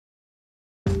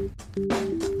Hello,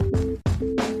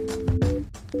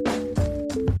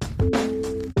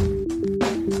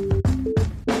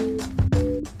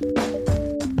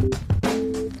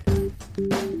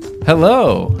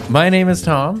 my name is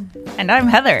Tom. And I'm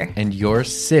Heather. And you're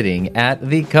sitting at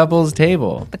the Couples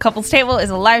Table. The Couples Table is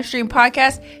a live stream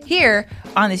podcast here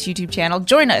on this YouTube channel.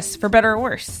 Join us for better or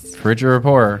worse. For richer or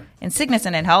poorer. In sickness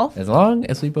and in health. As long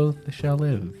as we both shall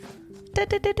live. We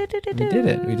did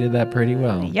it. We did that pretty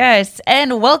well. Yes.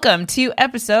 And welcome to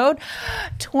episode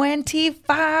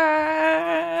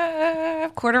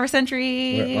 25. Quarter of a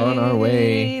century. We're on our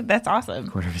way. That's awesome.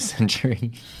 Quarter of a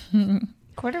century.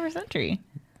 Quarter of a century.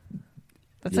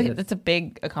 That's Yes. that's a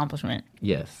big accomplishment.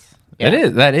 Yes. Yeah.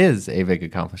 That is a big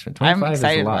accomplishment. 25 I'm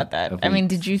excited is a lot about that. of I mean,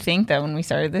 weeks. did you think that when we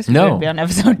started this, we No. would be on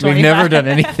episode 25? We've never done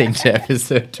anything to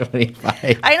episode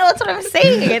 25. I know, that's what I'm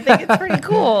saying. I think it's pretty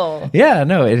cool. Yeah,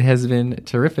 no, it has been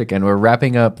terrific. And we're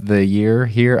wrapping up the year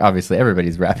here. Obviously,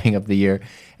 everybody's wrapping up the year.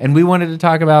 And we wanted to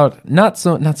talk about not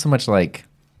so much like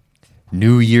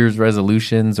New Year's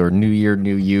resolutions or New Year,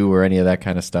 New You or any of that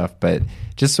kind of stuff, but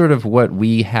just sort of what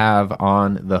we have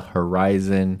on the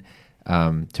horizon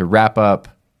to wrap up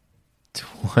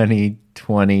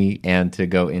 2020 and to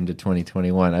go into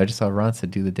 2021. I just saw Ron said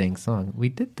do the dang song. We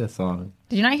did the song.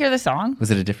 Did you not hear the song?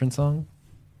 Was it a different song?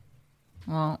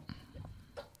 Well,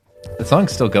 The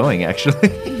song's still going, actually.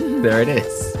 There it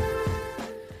is.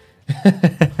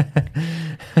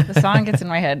 the song gets in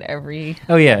my head every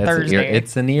Oh, yeah. Thursday.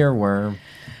 It's an earworm.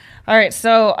 All right,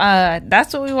 so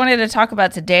that's what we wanted to talk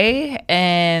about today,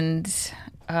 and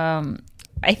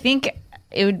I think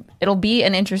it'll be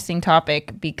an interesting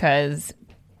topic because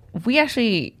we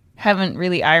actually haven't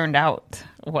really ironed out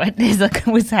what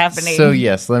was happening. So,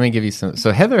 yes, let me give you some.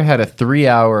 So, Heather had a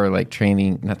 3-hour, not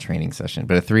training session,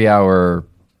 but a 3-hour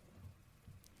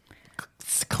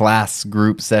class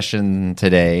group session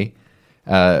today,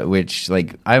 which,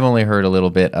 I've only heard a little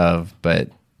bit of, but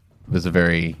was a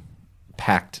very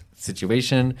packed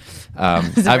situation.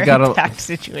 I've got a packed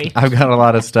situation. I've got a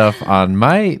lot of stuff on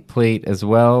my plate as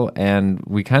well, and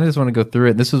we kind of just want to go through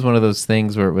it. This was one of those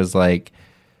things where it was like,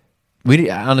 I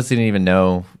honestly didn't even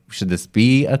know, should this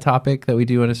be a topic that we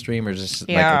do on a stream or just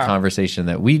like a conversation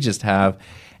that we just have?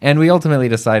 And we ultimately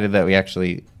decided that we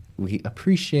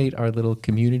appreciate our little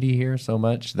community here so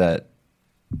much that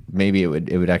maybe it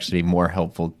would actually be more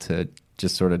helpful to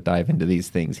just sort of dive into these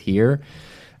things here.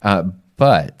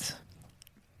 But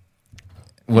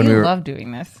when we love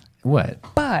doing this. What?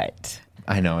 But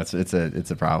I know it's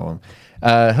a problem.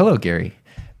 Hello, Gary.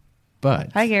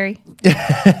 But hi, Gary.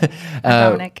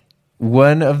 Dominic.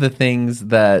 One of the things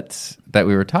that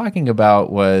we were talking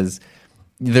about was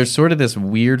there's sort of this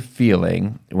weird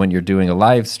feeling when you're doing a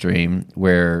live stream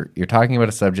where you're talking about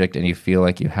a subject and you feel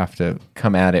like you have to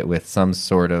come at it with some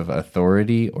sort of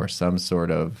authority or some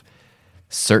sort of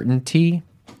certainty.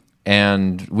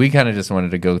 And we kind of just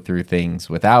wanted to go through things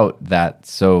without that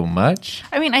so much.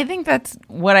 I mean, I think that's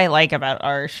what I like about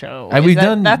our show. We've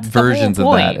done versions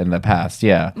of that in the past,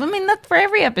 yeah. I mean, that's for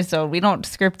every episode. We don't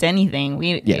script anything.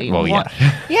 Yeah. Yeah,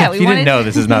 If you didn't know,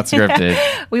 this is not scripted.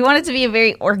 We want it to be a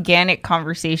very organic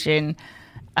conversation.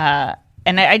 And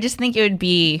I just think it would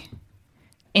be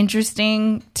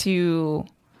interesting to...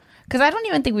 Because I don't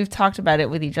even think we've talked about it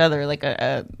with each other, like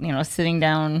sitting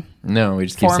down. No, we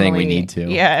just keep saying we need to.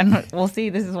 Yeah, and we'll see.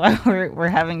 This is why we're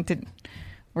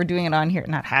doing it on here.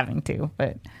 Not having to,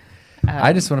 but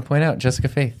I just want to point out Jessica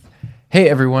Faith. Hey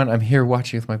everyone, I'm here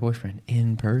watching with my boyfriend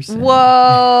in person.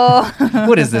 Whoa!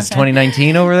 What is this,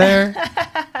 2019 over there?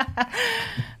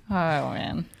 Oh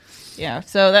man, yeah.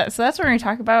 So that's what we're going to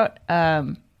talk about.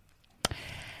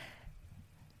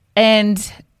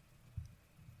 And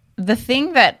the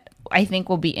thing that I think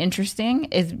will be interesting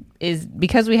is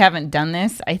because we haven't done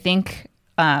this, I think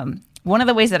one of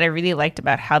the ways that I really liked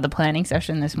about how the planning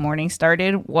session this morning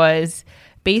started was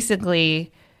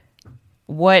basically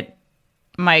what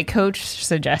my coach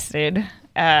suggested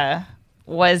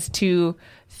was to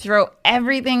throw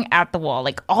everything at the wall,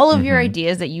 like all of your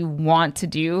ideas that you want to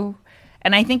do.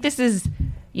 And I think this is,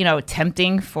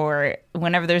 tempting for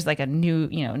whenever there's like a new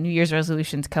Year's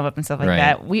resolutions come up and stuff like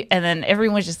that. And then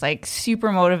everyone's just like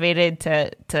super motivated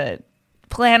to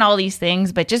plan all these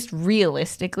things, but just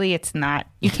realistically, it's not,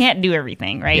 you can't do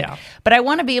everything, right? Yeah. But I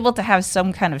want to be able to have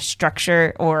some kind of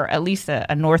structure or at least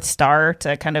a North Star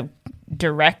to kind of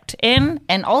direct in.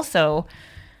 And also,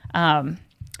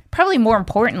 probably more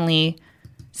importantly,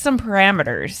 some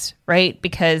parameters, right?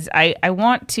 Because I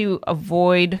want to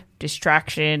avoid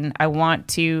distraction. I want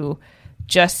to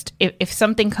just, if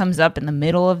something comes up in the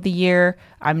middle of the year,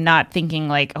 I'm not thinking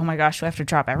like, oh my gosh, do I have to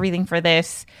drop everything for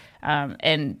this?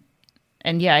 And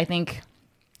yeah, I think,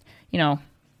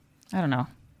 I don't know.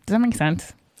 Does that make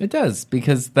sense? It does,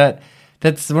 because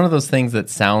that's one of those things that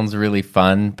sounds really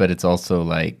fun, but it's also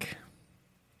like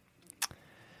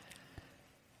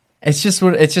it's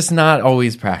just not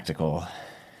always practical.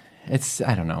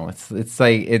 I don't know. It's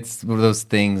like it's one of those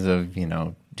things of,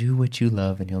 do what you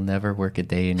love and you'll never work a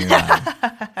day in your life.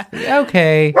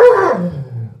 Okay.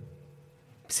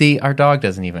 See, our dog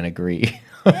doesn't even agree.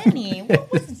 Benny,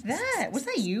 what was that? Was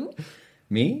that you?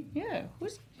 Me? Yeah.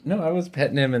 No, I was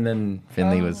petting him, and then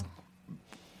Finley was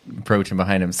approaching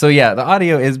behind him. So yeah, the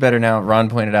audio is better now. Ron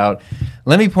pointed out.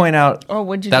 Let me point out. Oh,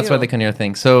 what'd you that's do? why they couldn't hear a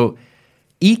thing. So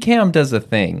Ecamm does a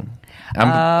thing.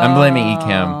 I'm blaming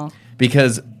Ecamm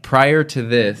because prior to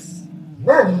this,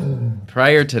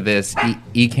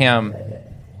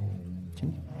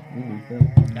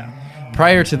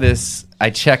 I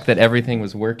checked that everything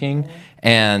was working,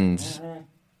 and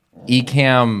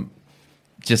Ecamm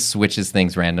just switches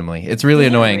things randomly. It's really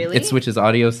annoying. Really? It switches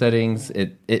audio settings.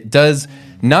 It does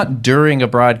not during a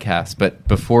broadcast, but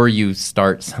before you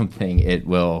start something, it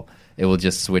will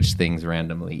just switch things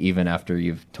randomly, even after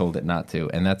you've told it not to,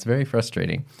 and that's very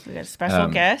frustrating. We got a special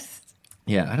guest.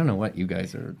 Yeah, I don't know what you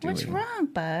guys are doing. What's wrong,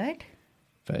 bud?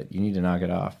 But you need to knock it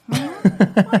off.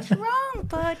 What's wrong,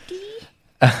 buddy?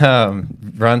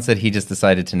 Ron said he just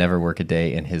decided to never work a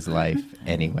day in his life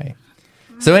anyway.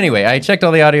 So anyway, I checked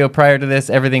all the audio prior to this.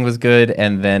 Everything was good,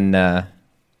 and then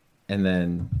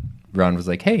Ron was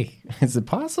like, "Hey, is it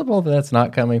possible that that's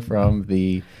not coming from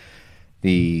the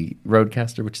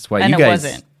Rodecaster?" Which is why And you it guys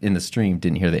wasn't. in the stream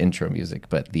didn't hear the intro music,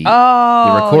 but the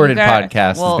Oh, recorded you got-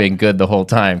 podcast has been good the whole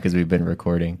time because we've been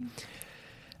recording.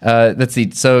 Let's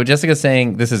see. So Jessica's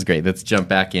saying this is great. Let's jump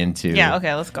back into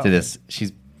Let's go. to this.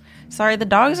 Sorry, the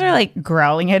dogs are like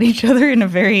growling at each other in a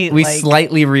very We like,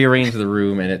 slightly rearranged the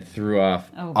room and it threw off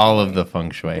Oh, all boy. of the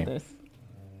feng shui. this.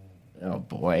 Oh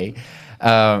boy,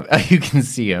 you can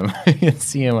see him. You can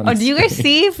see him on. Oh, the do you guys screen.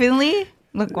 see Finley?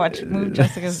 Look, watch, move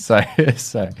Jessica's.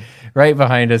 Sorry, right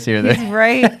behind us here. He's There,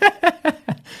 right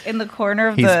in the corner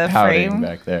of he's the pouting frame.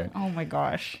 back there. Oh my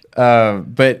gosh.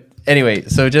 But anyway,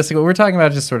 so Jessica, we're talking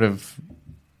about just sort of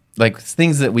like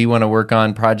things that we want to work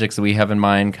on, projects that we have in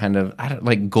mind. Kind of,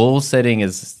 like goal setting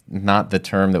is not the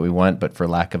term that we want, but for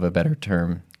lack of a better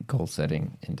term, goal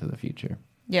setting into the future.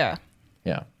 Yeah.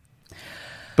 Yeah.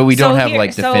 But we don't have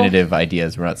like so- definitive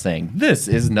ideas. We're not saying this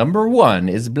is number one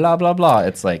is blah, blah, blah.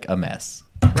 It's like a mess.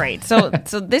 Right. So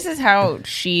this is how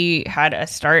she had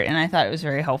us start, and I thought it was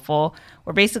very helpful.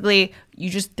 Where basically you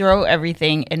just throw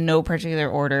everything in no particular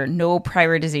order, no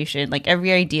prioritization, like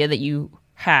every idea that you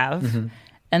have,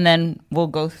 and then we'll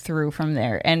go through from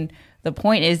there. And the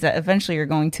point is that eventually you're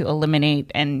going to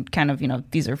eliminate and kind of,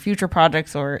 these are future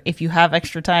projects, or if you have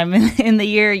extra time in the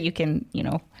year, you can,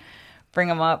 bring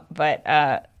them up.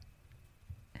 But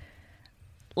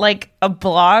like a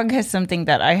blog has something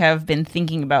that I have been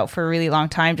thinking about for a really long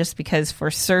time, just because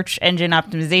for search engine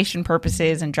optimization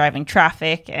purposes and driving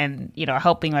traffic and,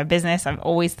 helping my business, I've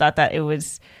always thought that it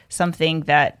was something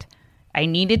that I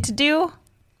needed to do.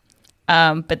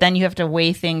 But then you have to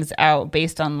weigh things out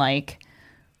based on like,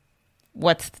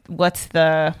 what's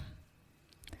the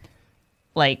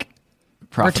like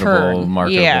Profitable, return.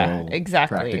 marketable, Yeah,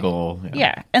 exactly. practical.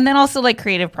 Yeah. And then also like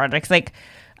creative projects. Like,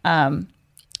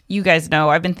 you guys know,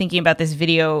 I've been thinking about this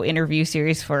video interview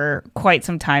series for quite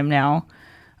some time now.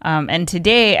 And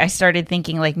today I started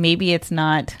thinking like, maybe it's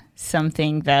not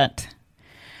something that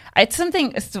it's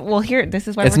something. Well, here, this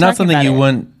is why It's we're not talking something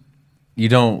about you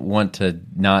don't want to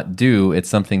not do. It's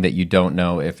something that you don't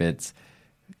know if it's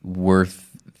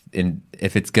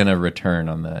if it's going to return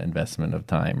on the investment of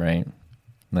time, right?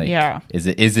 Like, Yeah. Is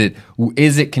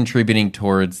it contributing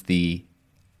towards the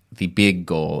big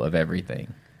goal of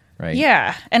everything, right?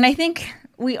 Yeah. And I think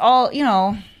we all,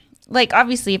 like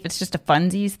obviously if it's just a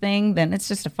funsies thing, then it's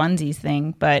just a funsies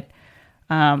thing. But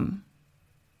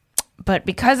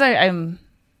because I'm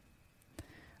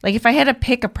like, if I had to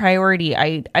pick a priority,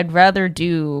 I'd rather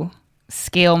do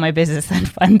scale my business than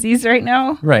funsies right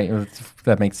now. Right.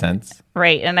 That makes sense.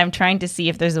 Right. And I'm trying to see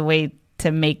if there's a way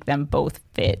to make them both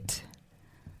fit.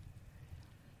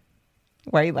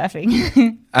 Why are you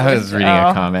laughing? I was reading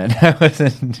a comment. I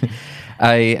wasn't.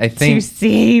 I think To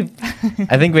Steve.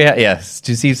 I think we yes.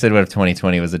 Steve said, "What if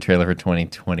 2020 was a trailer for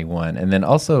 2021?" And then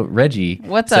also Reggie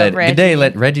What's up, said, Reggie? "Good day."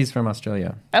 Reggie's from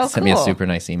Australia. Oh, Sent me a cool. super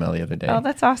nice email the other day. Oh,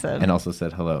 that's awesome. And also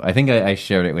said hello. I think I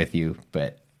shared it with you,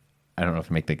 but I don't know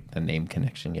if I make the name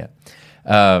connection yet.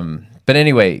 But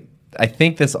anyway, I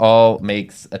think this all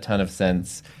makes a ton of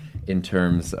sense in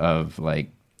terms of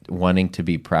like wanting to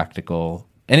be practical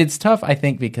And it's tough, I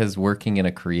think, because working in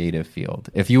a creative field.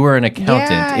 If you were an accountant,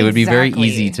 Yeah, it would be very exactly.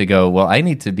 easy to go, well, I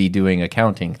need to be doing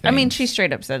accounting things. I mean, she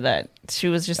straight up said that. She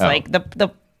was just like,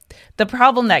 the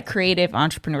problem that creative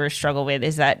entrepreneurs struggle with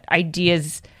is that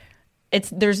ideas,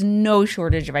 there's no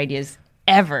shortage of ideas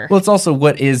ever. Well, it's also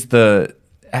what is the...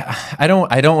 I don't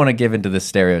want to give into this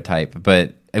stereotype,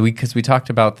 but because we talked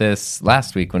about this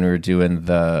last week when we were doing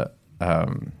the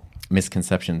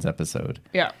misconceptions episode.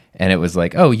 Yeah. And it was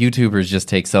like, oh, YouTubers just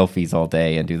take selfies all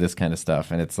day and do this kind of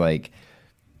stuff. And it's like,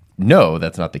 no,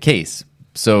 that's not the case.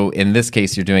 So in this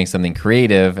case, you're doing something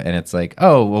creative, and it's like,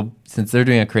 oh, well, since they're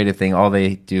doing a creative thing, all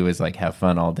they do is like have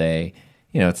fun all day.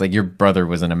 You know, it's like your brother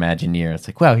was an Imagineer. It's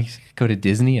like, wow, you go to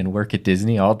Disney and work at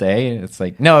Disney all day. And it's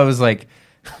like, no, it was like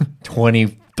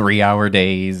 23-hour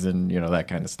days and, you know, that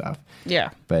kind of stuff.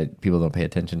 Yeah. But people don't pay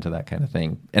attention to that kind of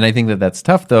thing. And I think that that's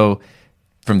tough, though,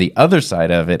 from the other side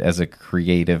of it as a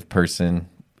creative person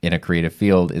in a creative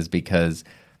field, is because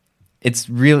it's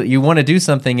really, you want to do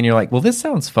something and you're like, well, this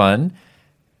sounds fun.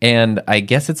 And I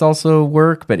guess it's also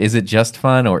work, but is it just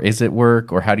fun or is it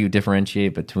work? Or how do you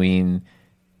differentiate between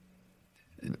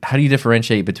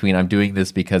I'm doing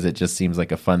this because it just seems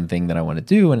like a fun thing that I want to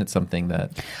do, and it's something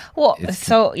that... Well,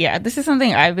 so yeah, this is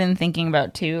something I've been thinking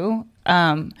about too.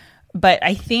 But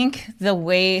I think the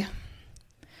way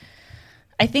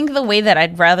that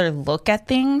I'd rather look at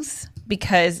things,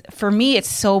 because for me it's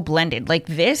so blended. Like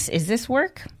is this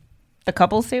work? The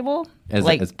couples table?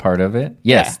 As part of it?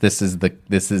 Yes, Yeah. this is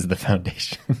the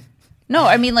foundation. No,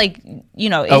 I mean, like, you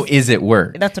know... Is it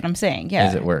work? That's what I'm saying, yeah.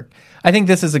 Is it work? I think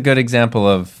this is a good example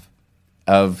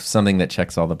of something that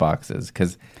checks all the boxes,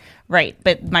 because... Right,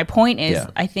 but my point is, Yeah.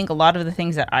 I think a lot of the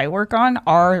things that I work on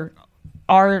are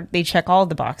they check all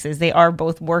the boxes. They are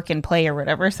both work and play or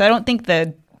whatever. So I don't think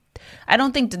that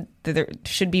there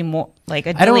should be more like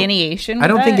a delineation. I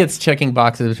don't think that. it's checking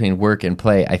boxes between work and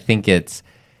play. I think it's,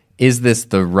 is this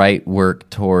the right work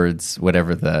towards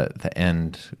whatever the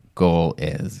end goal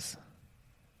is,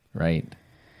 right?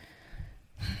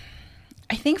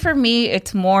 I think for me,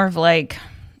 it's more of like,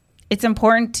 it's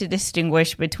important to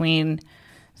distinguish between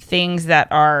things that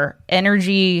are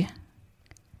energy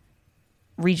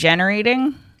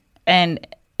regenerating and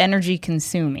energy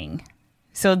consuming.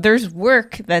 So there's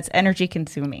work that's energy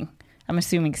consuming. I'm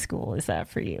assuming school is that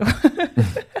for you.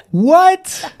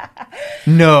 What?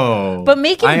 No. But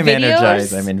making I am videos,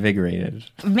 energized. I'm invigorated.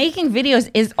 making videos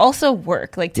is also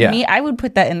work. Like to Yeah. me, I would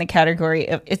put that in the category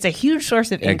of, it's a huge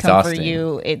source of income Exhausting. for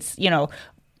you. It's, you know,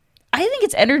 I think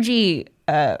it's energy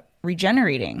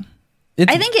regenerating.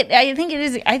 I think it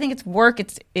is. I think it's work.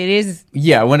 It is.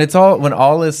 Yeah, when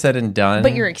all is said and done.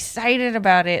 But you're excited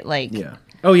about it. Like, Yeah.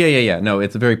 Oh yeah. No,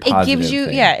 it's a very positive it gives you.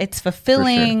 thing. Yeah, it's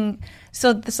fulfilling.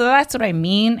 So that's what I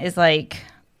mean. Is like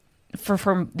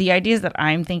for the ideas that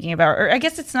I'm thinking about, or I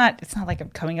guess it's not like I'm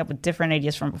coming up with different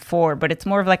ideas from before, but it's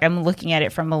more of like I'm looking at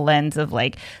it from a lens of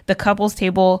like the couples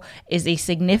table is a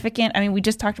significant. I mean, we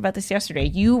just talked about this yesterday.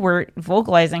 You were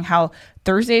vocalizing how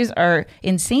Thursdays are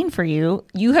insane for you.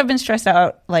 You have been stressed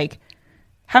out. Like,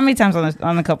 how many times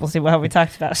on the couples table have we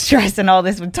talked about stress and all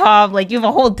this with Tom? Like, you have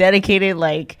a whole dedicated,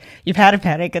 like, you've had a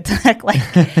panic attack, like,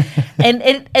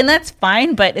 and that's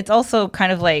fine, but it's also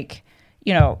kind of like,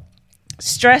 you know,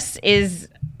 stress is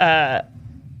a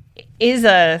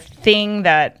thing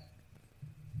that,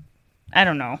 I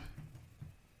don't know,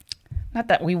 not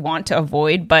that we want to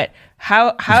avoid, but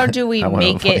how do we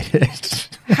make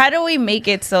it? How do we make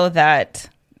it so that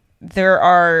there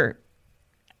are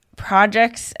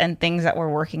projects and things that we're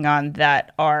working on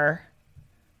that are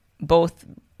both,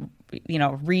 you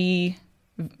know,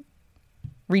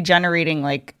 regenerating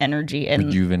like energy and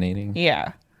rejuvenating?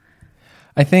 Yeah.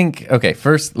 I think, okay,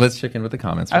 first let's check in with the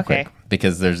comments real quick,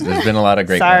 because there's been a lot of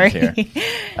great ones here.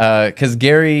 Because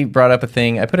Gary brought up a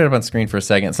thing. I put it up on screen for a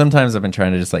second. Sometimes I've been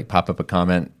trying to just like pop up a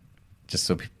comment just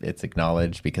so it's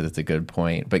acknowledged because it's a good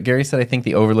point. But Gary said, I think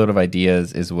the overload of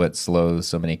ideas is what slows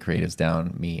so many creatives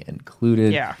down, me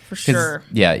included. Yeah, for sure.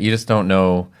 Yeah, you just don't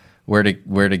know where to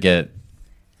get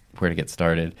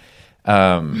started.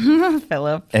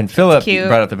 Philip. And Philip Cute.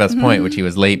 brought up the best point, which he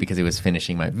was late because he was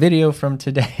finishing my video from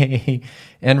today.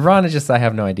 And Ron is just, I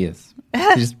have no ideas.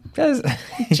 He just,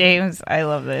 James, I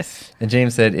love this. and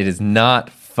James said, it is not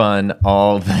fun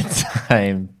all the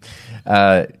time.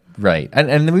 Right. And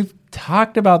then we've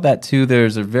talked about that too.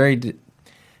 There's a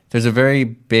very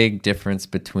big difference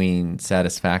between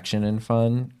satisfaction and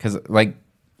fun. Because like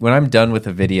when I'm done with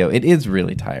a video, it is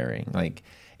really tiring. Like,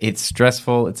 it's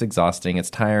stressful, it's exhausting, it's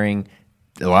tiring.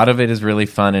 a lot of it is really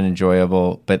fun and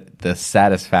enjoyable, but the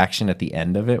satisfaction at the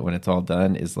end of it when it's all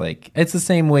done is like, it's the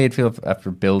same way it feels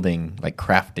after building, like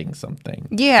crafting something.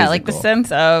 Yeah, like the physical.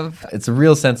 sense of, It's a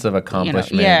real sense of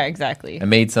accomplishment. yeah, exactly. I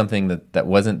made something that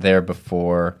wasn't there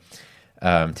before.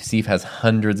 Tasif has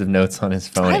hundreds of notes on his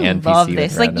phone and love PC.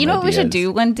 this. With Like, you know random what we should ideas.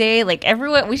 do one day? Like,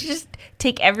 everyone, we should just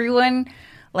take everyone,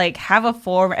 like, have a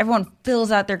form. Everyone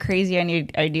fills out their crazy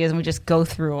ideas, and we just go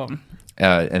through them.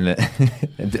 And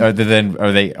are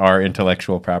they our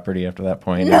intellectual property after that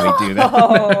point? No. We do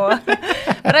that.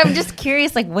 But I'm just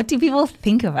curious, like, what do people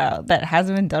think about that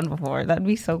hasn't been done before? That'd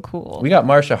be so cool. We got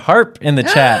Marsha Harp in the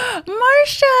chat.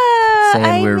 Marsha!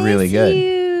 Saying we're really good.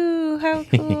 You. How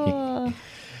cool.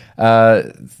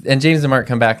 And James and Mark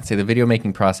come back and say the video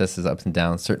making process is ups and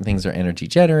downs. Certain things are energy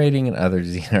generating, and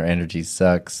others our energy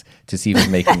sucks. To see if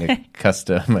making a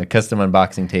custom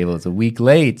unboxing table is a week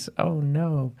late. Oh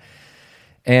no!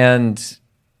 And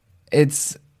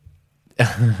it's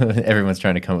everyone's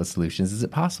trying to come up with solutions. Is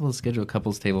it possible to schedule a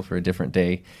couples table for a different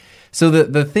day? So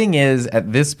the thing is,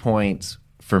 at this point,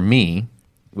 for me,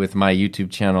 with my YouTube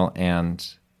channel and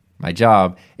my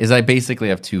job, is I basically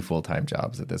have 2 full-time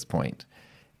jobs at this point.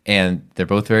 And they're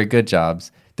both very good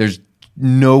jobs. There's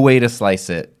no way to slice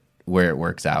it where it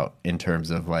works out in terms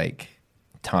of like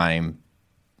time.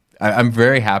 I'm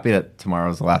very happy that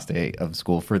tomorrow's the last day of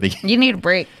school for the You need a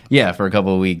break. yeah, for a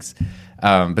couple of weeks.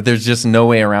 But there's just no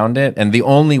way around it. And the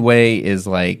only way is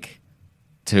like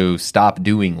to stop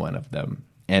doing one of them.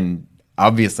 And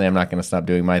obviously I'm not going to stop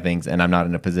doing my things, and I'm not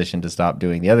in a position to stop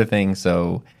doing the other thing.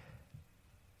 So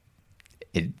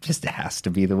it just has to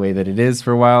be the way that it is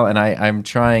for a while. And I'm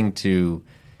trying to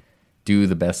do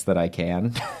the best that I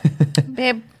can.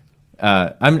 Babe,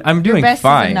 I'm doing best is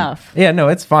fine. enough. Yeah, no,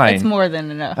 it's fine. it's more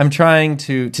than enough. I'm trying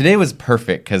to. Today was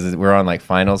perfect because we're on like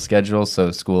final schedule,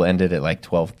 so school ended at like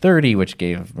 12:30, which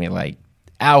gave me like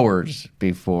hours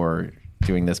before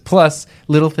doing this. Plus,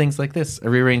 little things like this. I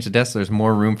rearranged the desk so there's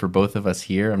more room for both of us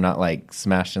here. I'm not like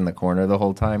smashed in the corner the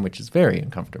whole time, which is very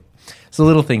uncomfortable. So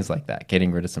little things like that,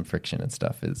 getting rid of some friction and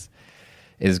stuff is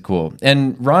cool.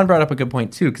 And Ron brought up a good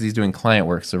point too, because he's doing client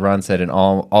work. So Ron said, and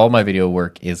all my video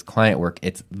work is client work.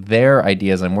 It's their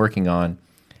ideas I'm working on.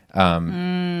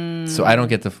 So I don't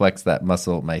get to flex that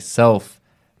muscle myself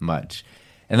much.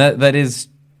 And that is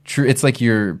true. It's like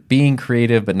you're being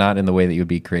creative, but not in the way that you would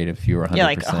be creative if you were 100%. Yeah,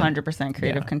 like 100%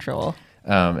 creative control.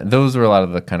 Those were a lot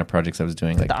of the kind of projects I was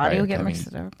doing. Like the audio prior to get having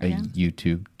mixed up a again?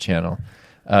 YouTube channel.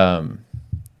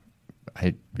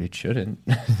 It shouldn't.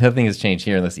 Nothing has changed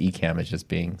here unless Ecamm is just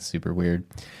being super weird.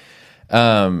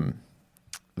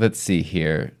 Let's see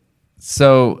here.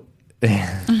 So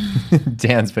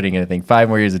Dan's putting in a thing. 5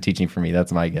 more years of teaching for me.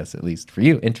 That's my guess, at least for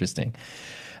you. Interesting.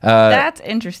 That's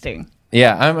interesting.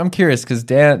 Yeah, I'm curious because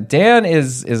Dan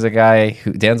is a guy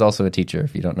who Dan's also a teacher.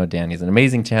 If you don't know Dan, he's an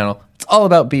amazing channel. It's all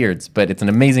about beards, but it's an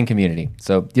amazing community.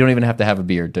 So you don't even have to have a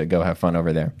beard to go have fun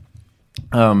over there.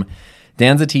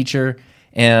 Dan's a teacher,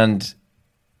 and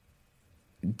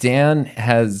Dan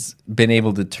has been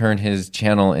able to turn his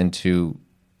channel into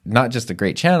not just a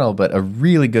great channel, but a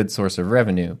really good source of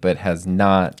revenue, but has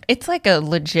not. It's like a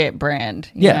legit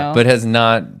brand. You know? But is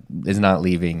not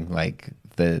leaving like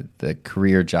the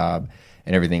career job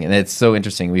and everything. And it's so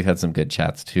interesting. We've had some good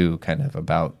chats too, kind of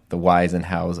about the whys and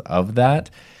hows of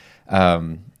that.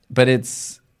 But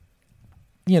it's,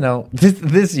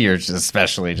 this year just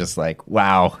especially just like,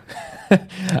 wow.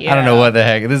 I don't know what the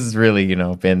heck. This has really,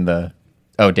 been the,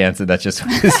 Dan said that's just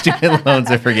when the student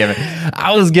loans are forgiven.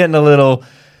 I was getting a little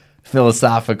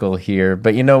philosophical here,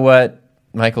 but you know what?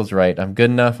 Michael's right. I'm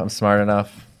good enough. I'm smart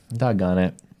enough. Doggone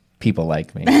it. People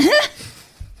like me.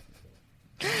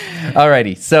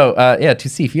 Alrighty. So, to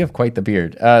see if you have quite the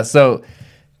beard. So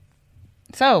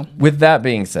with that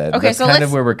being said, okay, that's so kind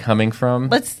of where we're coming from.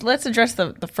 Let's address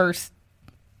the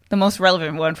most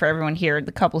relevant one for everyone here,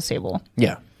 the couples table.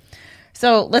 Yeah.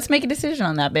 So let's make a decision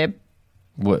on that, babe.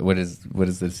 What is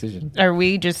the decision? Are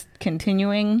we just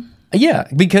continuing? Yeah,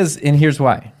 and here's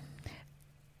why.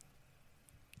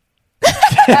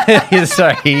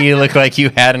 Sorry, you look like you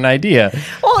had an idea.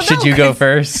 Well, Should you go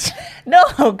first?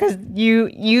 No, because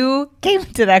you came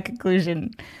to that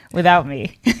conclusion without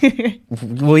me.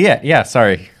 Well, yeah.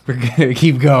 Sorry, we're gonna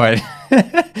keep going.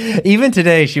 Even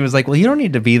today, she was like, "Well, you don't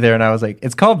need to be there," and I was like,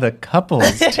 "It's called the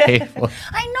couples table."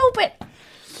 I know, but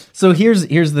so here's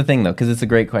the thing, though, because it's a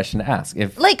great question to ask.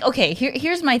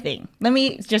 Here's my thing. Let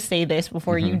me just say this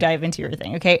before you dive into your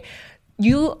thing, okay?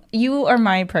 You are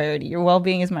my priority. Your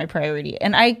well-being is my priority,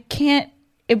 and I can't.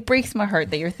 It breaks my heart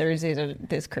that your Thursdays are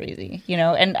this crazy,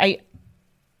 And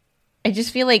I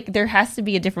just feel like there has to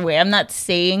be a different way. I'm not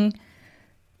saying,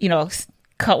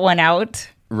 cut one out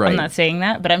Right. I'm not saying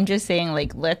that, but I'm just saying,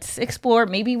 like, let's explore.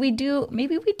 Maybe we do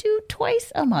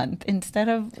twice a month instead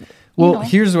of. Well, know.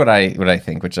 here's what I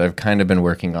think, which I've kind of been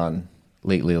working on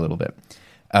lately a little bit.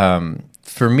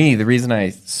 For me, the reason I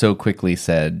so quickly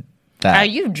said that,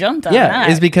 you jumped on that,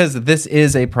 is because this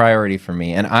is a priority for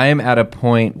me, and I'm at a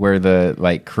point where the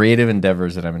like creative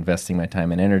endeavors that I'm investing my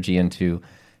time and energy into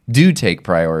do take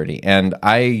priority, and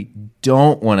I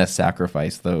don't want to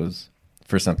sacrifice those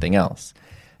for something else.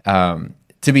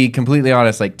 To be completely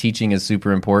honest, like teaching is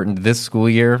super important. This school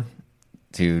year,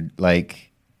 dude, like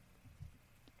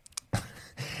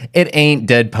it ain't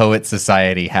Dead Poet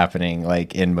Society happening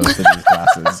like in most of these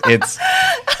classes.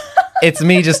 It's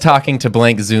me just talking to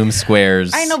blank Zoom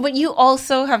squares. I know, but you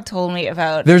also have told me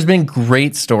about. There's been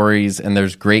great stories and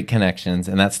there's great connections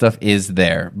and that stuff is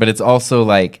there, but it's also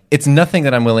like it's nothing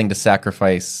that I'm willing to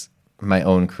sacrifice my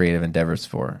own creative endeavors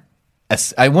for.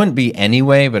 I wouldn't be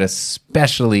anyway, but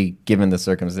especially given the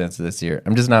circumstances this year,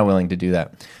 I'm just not willing to do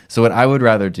that. So what I would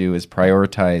rather do is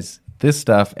prioritize this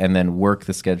stuff and then work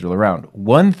the schedule around.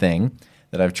 One thing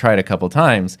that I've tried a couple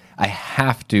times, I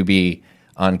have to be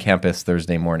on campus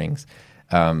Thursday mornings.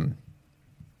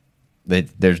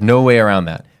 There's no way around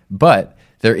that. But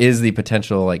there is the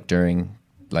potential, like during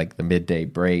like the midday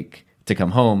break, to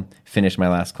come home, finish my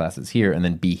last classes here, and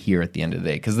then be here at the end of the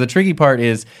day. Because the tricky part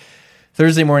is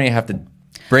Thursday morning I have to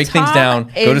break things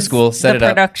down, go to school, set it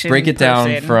up, break it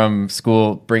down from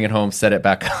school, bring it home, set it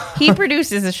back up. He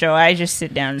produces the show. I just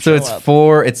sit down and so show it's up.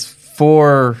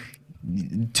 four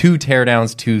 2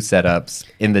 teardowns, 2 setups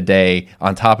in the day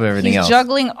on top of everything else. He's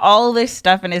juggling all this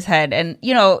stuff in his head. And,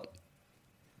 you know,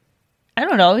 I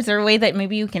don't know. Is there a way that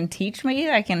maybe you can teach me?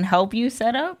 I can help you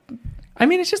set up? I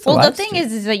mean, it's just the thing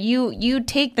is that you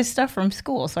take the stuff from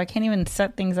school, so I can't even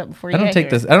set things up before you get here.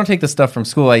 I don't take the stuff from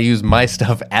school. I use my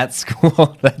stuff at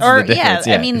school. That's the difference.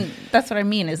 I mean, that's what I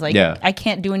mean is like, I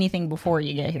can't do anything before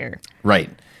you get here. Right.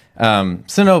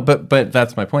 So no, but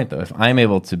that's my point though. If I'm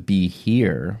able to be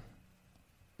here,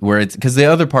 where it's because the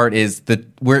other part is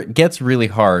where it gets really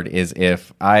hard is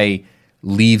if I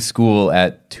leave school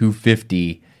at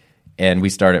 2:50 and we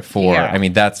start at 4. Yeah. I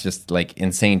mean, that's just like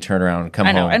insane turnaround and come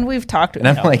I know, home. and we've talked. And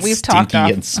I'm like we've stinky talked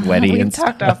off, and sweaty. We've and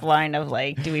talked stuff. offline of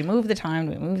like, do we move the time?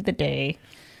 Do we move the day?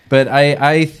 But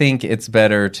I think it's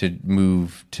better to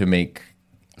move to make.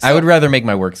 I would rather make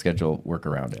my work schedule work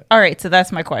around it. All right, so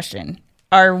that's my question.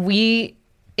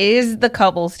 Is the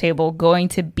couples table going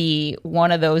to be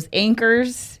one of those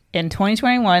anchors in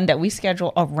 2021 that we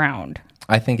schedule around?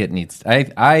 I think it needs.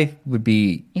 I would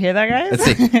be. You hear that, guys?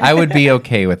 Let's see. I would be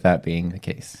okay with that being the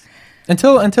case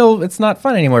until it's not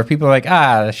fun anymore. If people are like,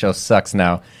 the show sucks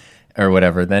now, or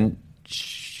whatever. Then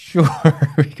sure,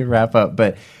 we could wrap up.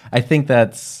 But I think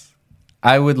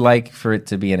I would like for it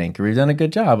to be an anchor. We've done a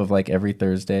good job of like every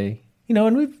Thursday,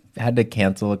 and we've had to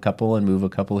cancel a couple and move a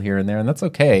couple here and there, and that's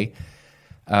okay.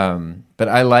 But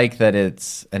I like that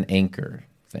it's an anchor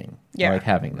thing. Yeah, I like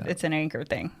having that. It's an anchor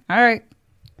thing. All right.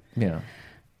 Yeah.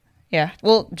 Yeah.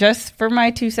 Well, just for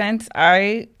my 2 cents,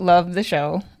 I love the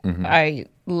show. Mm-hmm. I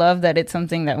love that it's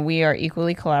something that we are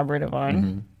equally collaborative on.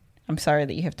 Mm-hmm. I'm sorry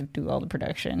that you have to do all the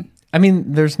production. I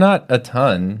mean, there's not a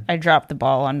ton. I dropped the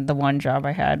ball on the one job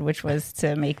I had, which was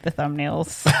to make the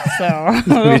thumbnails.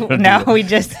 So now we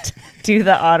just do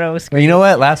the auto screen. Well, you know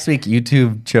what? Last week,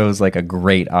 YouTube chose like a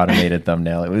great automated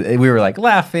thumbnail. We were like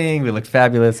laughing. We looked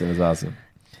fabulous. It was awesome.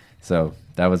 So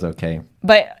that was okay.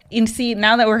 But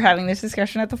now that we're having this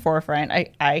discussion at the forefront,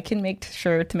 I can make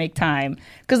sure to make time.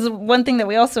 Because one thing that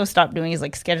we also stopped doing is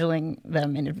like scheduling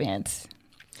them in advance.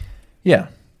 Yeah.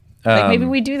 Like maybe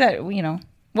we do that,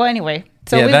 Well, anyway,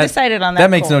 so we've decided on that.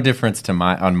 That makes no difference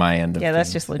on my end. Yeah,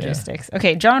 that's just logistics. Yeah.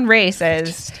 Okay, John Ray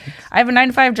says, I have a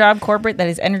 9-to-5 job corporate that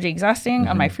is energy exhausting. Mm-hmm.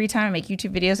 On my free time, I make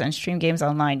YouTube videos and stream games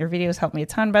online. Your videos help me a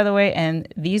ton, by the way,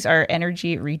 and these are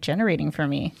energy regenerating for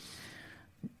me.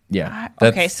 Yeah.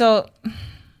 Okay, so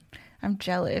I'm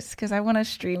jealous because I want to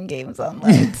stream games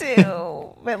online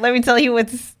too. But let me tell you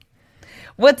what's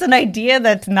an idea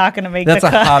that's not going to make that's the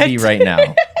cut. That's a hobby right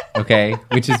now, okay?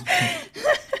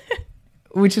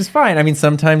 Which is fine. I mean,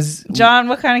 sometimes... John,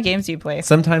 what kind of games do you play?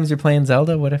 Sometimes you're playing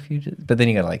Zelda. What if you just... But then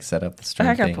you got to like set up the stream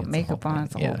I got thing. to put makeup on.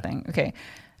 It's the whole thing. Okay.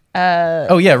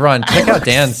 Oh, yeah, Ron. Check out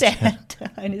Dan's... Santa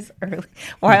in his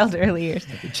wild early years.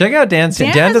 Check out Dan's...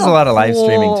 Dan does a lot of live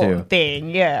streaming, too. Thing,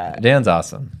 yeah. Dan's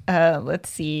awesome. Let's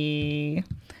see.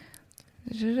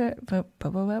 Tell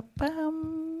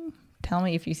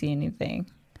me if you see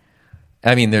anything.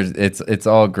 I mean, it's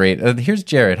all great. Here's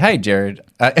Jared. Hi, Jared.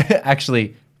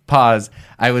 Actually... Pause.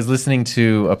 I was listening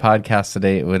to a podcast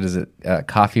today. What is it?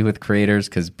 Coffee with Creators,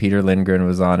 because Peter Lindgren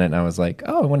was on it, and I was like,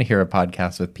 "Oh, I want to hear a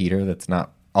podcast with Peter that's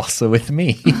not also with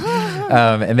me."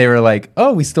 And they were like,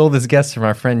 "Oh, we stole this guest from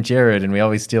our friend Jared, and we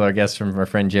always steal our guests from our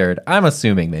friend Jared." I'm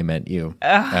assuming they meant you,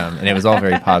 and it was all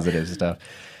very positive stuff.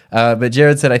 But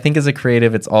Jared said, "I think as a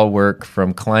creative, it's all work,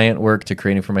 from client work to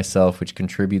creating for myself, which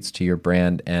contributes to your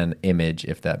brand and image,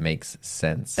 if that makes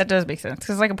sense." That does make sense.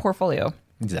 'Cause it's like a portfolio.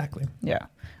 Exactly. Yeah.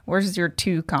 Where's your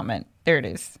 2 comment? There it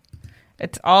is.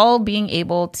 It's all being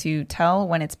able to tell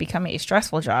when it's becoming a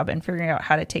stressful job and figuring out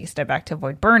how to take a step back to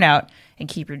avoid burnout and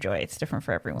keep your joy. It's different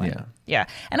for everyone. Yeah. Yeah.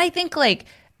 And I think, like,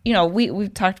 you know,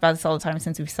 we've talked about this all the time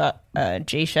since we saw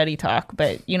Jay Shetty talk,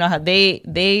 but you know how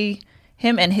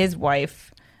him and his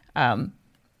wife,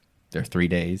 Their 3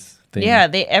 days thing. yeah,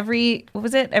 every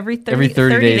 30 every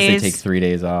 30 days they take 3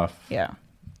 days off. Yeah.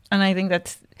 And I think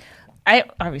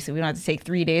obviously we don't have to take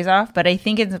 3 days off, but I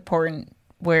think it's important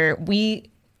where we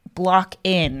block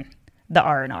in the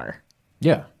R&R.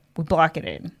 Yeah. We block it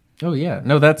in. Oh yeah.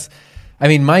 No,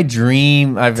 my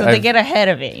dream. They get ahead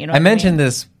of it. You know. I mentioned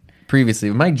this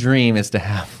previously. My dream is to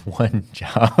have one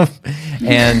job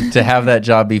and to have that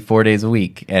job be 4 days a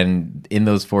week, and in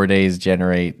those 4 days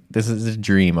generate. This is a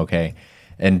dream, okay,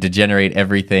 and to generate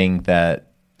everything that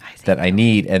I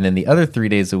need, and then the other 3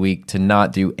 days a week to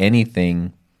not do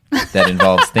anything that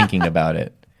involves thinking about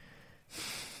it.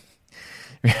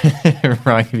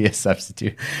 Ron can be a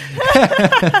substitute.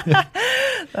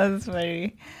 That's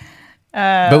funny.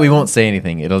 But we won't say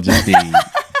anything. It'll just be,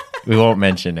 we won't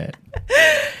mention it.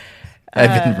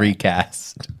 I've been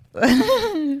recast.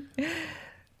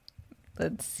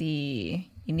 Let's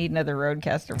see. You need another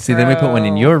Rodecaster. See, then we put one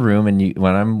in your room, and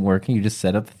when I'm working, you just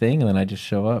set up the thing, and then I just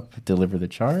show up, deliver the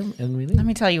charm, and we leave. Let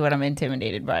me tell you what I'm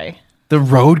intimidated by. The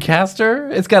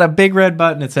Rodecaster? It's got a big red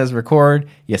button. It says record.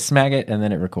 You smack it, and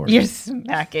then it records. You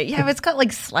smack it. Yeah, but it's got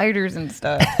like sliders and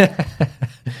stuff.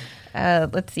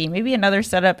 Let's see. Maybe another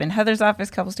setup in Heather's office,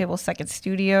 couples table, second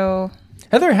studio.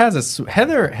 Heather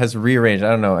has rearranged. I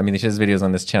don't know. I mean, she has videos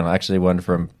on this channel. Actually, one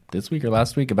from this week or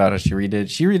last week about how she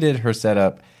redid her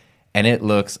setup, and it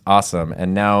looks awesome.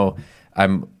 And now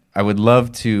I would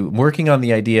love to working on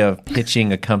the idea of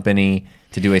pitching a company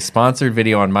to do a sponsored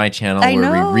video on my channel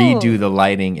where we redo the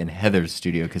lighting in Heather's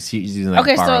studio, because she's using like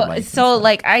borrowed lights. So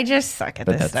like I just suck at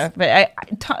this stuff. But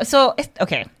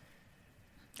okay.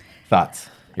 Thoughts?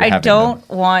 I don't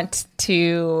want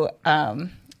to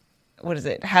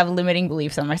have limiting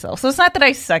beliefs on myself. So it's not that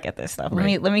I suck at this stuff.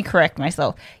 Right. Let me correct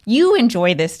myself. You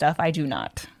enjoy this stuff. I do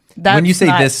not. When you say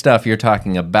this stuff, you're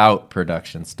talking about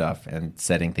production stuff and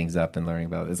setting things up and learning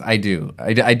about this. I do.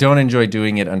 I don't enjoy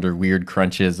doing it under weird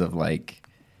crunches of like,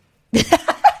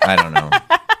 I don't know,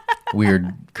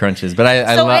 weird crunches. But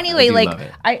I love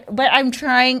it. But I'm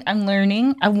trying. I'm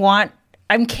learning.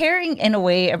 I'm caring in a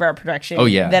way about production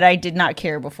that I did not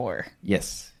care before.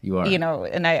 Yes, you are. You know,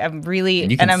 and I'm really...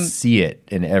 And you can see it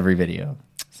in every video.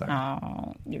 Sorry.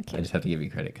 Oh, you're cute. I just have to give you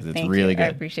credit because it's really good. I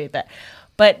appreciate that.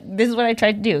 But this is what I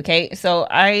tried to do, okay? So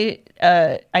I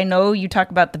know you talk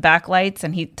about the backlights,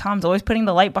 and Tom's always putting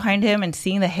the light behind him and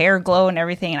seeing the hair glow and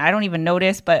everything, and I don't even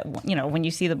notice, but, you know, when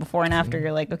you see the before and after,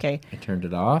 you're like, okay. I turned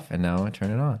it off, and now I turn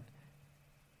it on.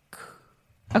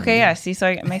 Okay, yeah, see, so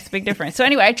it makes a big difference. So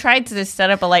anyway, I tried to just set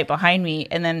up a light behind me,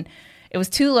 and then it was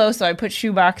too low, so I put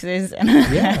shoe boxes, and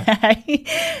I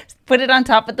put it on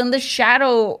top, but then the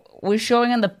shadow was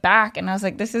showing on the back, and I was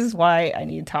like, this is why I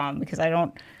need Tom, because I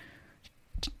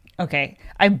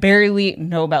barely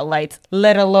know about lights,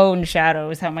 let alone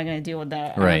shadows. How am I going to deal with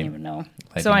that? I don't even know.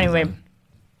 So anyway,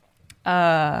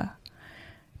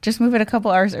 just move it a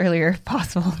couple hours earlier if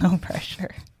possible, no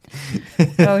pressure.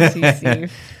 Go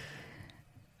CC.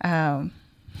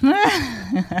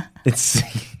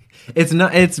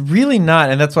 It's really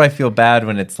not, and that's why I feel bad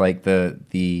when it's like the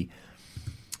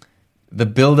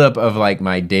buildup of like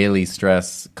my daily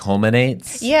stress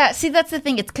culminates. Yeah, see, that's the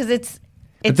thing. It's because it's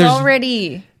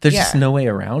already there's just no way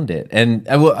around it, and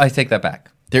I take that back.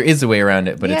 There is a way around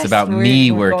it, but it's about me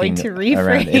working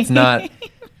around it. It's not.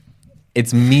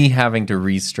 It's me having to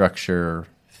restructure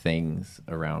things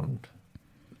around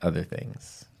other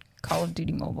things. Call of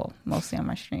Duty Mobile, mostly on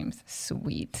my streams.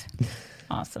 Sweet.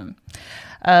 Awesome.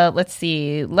 Let's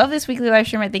see. Love this weekly live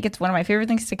stream. I think it's one of my favorite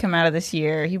things to come out of this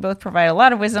year. You both provide a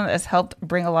lot of wisdom that has helped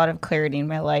bring a lot of clarity in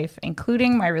my life,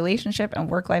 including my relationship and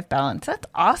work-life balance. That's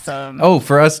awesome. Oh,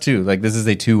 for us too. Like, this is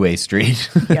a two-way street.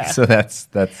 Yeah. So that's.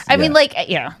 I mean, like,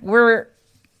 yeah, we're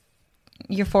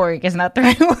euphoric is not the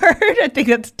right word. I think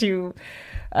that's too.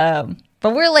 But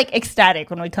we're like ecstatic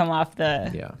when we come off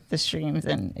the streams,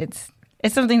 and it's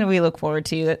something that we look forward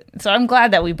to. So I'm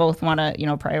glad that we both want to,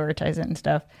 prioritize it and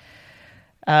stuff.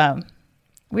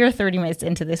 We are 30 minutes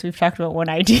into this. We've talked about one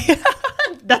idea.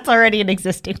 That's already an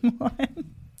existing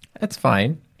one. That's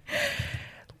fine.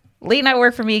 Late night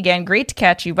work for me again. Great to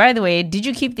catch you. By the way, did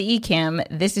you keep the Ecamm?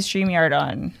 This is StreamYard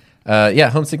on. Yeah,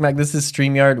 Homesick Mac. This is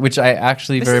StreamYard, which I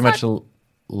actually very much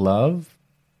love.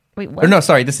 Wait, what? Or no,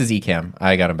 sorry. This is Ecamm.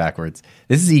 I got them backwards.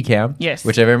 This is Ecamm. Yes.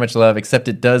 Which I very much love, except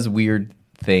it does weird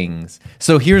things.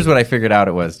 So here's what I figured out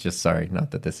it was. Just sorry, not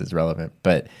that this is relevant,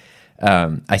 but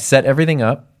I set everything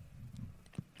up.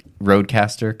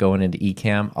 Rodecaster going into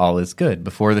Ecamm, all is good.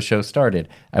 Before the show started,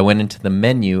 I went into the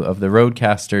menu of the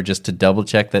Rodecaster just to double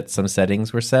check that some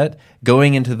settings were set.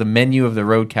 Going into the menu of the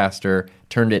Rodecaster,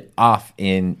 turned it off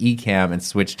in Ecamm and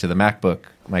switched to the MacBook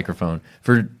microphone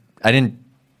for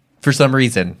some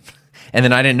reason. And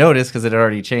then I didn't notice because it had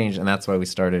already changed, and that's why we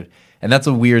started. And that's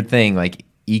a weird thing. Like,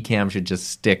 Ecamm should just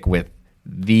stick with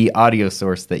the audio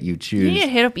source that you choose. You need to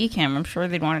hit up Ecamm. I'm sure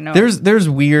they'd want to know. There's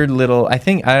weird little, I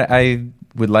think I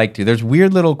would like to. There's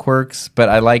weird little quirks, but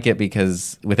I like it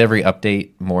because with every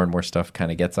update, more and more stuff kind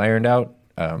of gets ironed out.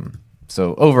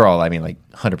 So overall, I mean, like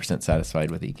 100% satisfied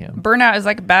with Ecamm. Burnout is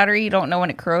like a battery. You don't know when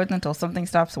it corrodes until something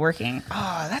stops working.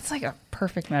 Oh, that's like a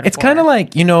perfect metaphor. It's kind of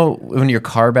like, when your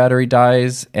car battery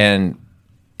dies, and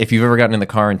if you've ever gotten in the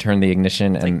car and turned the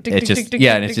ignition and it's just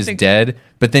dead,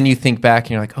 but then you think back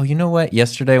and you're like, oh, you know what?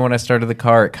 Yesterday when I started the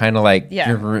car, it kind of like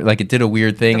it did a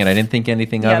weird thing and I didn't think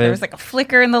anything of it. Yeah, there was like a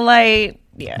flicker in the light.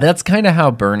 Yeah. That's kind of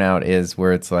how burnout is,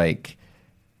 where it's like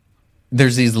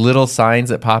there's these little signs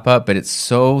that pop up, but it's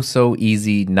so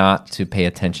easy not to pay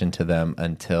attention to them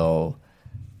until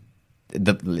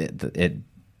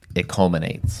it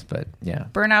culminates. But yeah.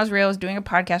 Burnouts Real was doing a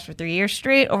podcast for 3 years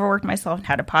straight, overworked myself and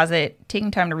had to pause it,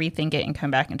 taking time to rethink it and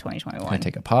come back in 2021. I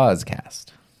take a pause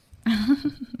cast.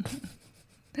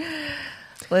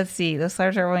 Let's see. Those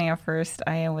slides are rolling out first.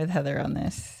 I am with Heather on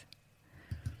this.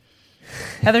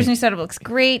 Heather's new setup looks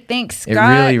great. Thanks,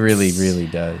 Scott. It really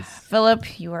does.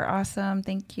 Philip, you are awesome.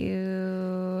 Thank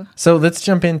you. So let's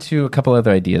jump into a couple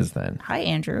other ideas then. Hi,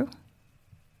 Andrew.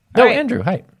 No, right. Andrew,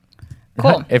 hi.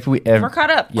 Cool. We're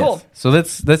caught up. Yes. Cool. So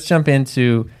let's jump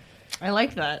into. I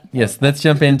like that. Yes, let's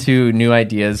jump into new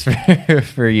ideas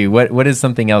for you. What is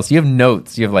something else? You have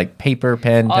notes. You have like paper,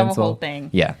 pen, pencil. The whole thing.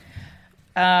 Yeah.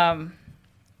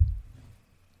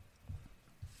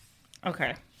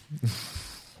 Okay.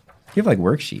 You have like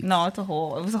worksheets. No, it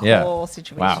was a whole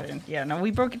situation. Wow. Yeah, no,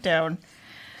 we broke it down.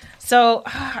 So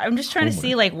I'm just trying to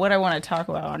see like what I want to talk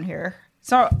about on here.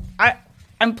 So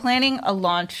I'm planning a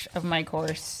launch of my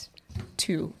course.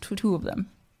 Two of them.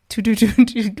 To do two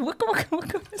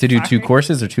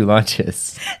courses or 2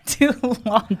 launches? 2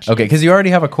 launches. Okay, because you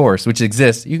already have a course which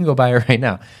exists. You can go buy it right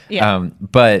now. Yeah.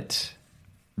 But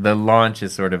the launch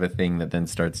is sort of a thing that then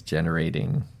starts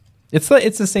generating. It's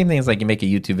the same thing as like you make a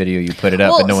YouTube video, you put it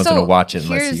up, and no one's going to watch it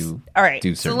unless you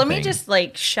do certain So let me things. just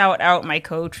like shout out my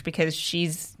coach because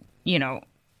she's,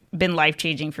 been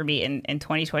life-changing for me in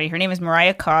 2020. Her name is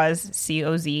Mariah Coz,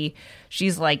 C-O-Z.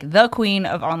 She's like the queen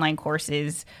of online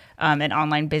courses and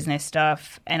online business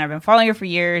stuff. And I've been following her for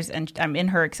years, and I'm in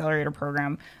her accelerator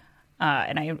program.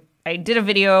 And I did a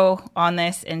video on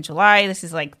this in July. This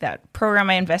is like that program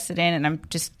I invested in, and I'm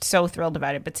just so thrilled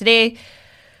about it. But today,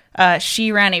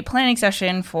 she ran a planning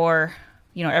session for,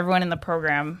 everyone in the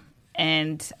program.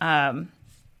 And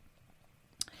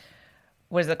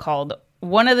what is it called?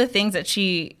 One of the things that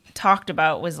she talked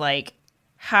about was like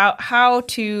how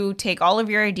to take all of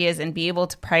your ideas and be able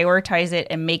to prioritize it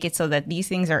and make it so that these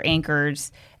things are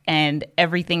anchors and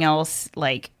everything else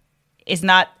like it's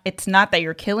not that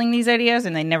you're killing these ideas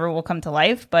and they never will come to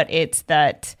life, but it's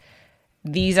that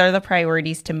these are the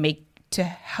priorities to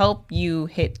help you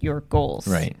hit your goals.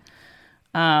 Right.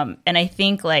 And I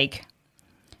think like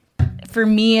for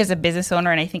me as a business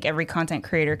owner, and I think every content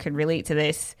creator could relate to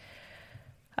this,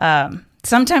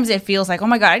 sometimes it feels like, oh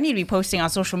my God, I need to be posting on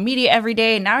social media every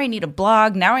day. Now I need a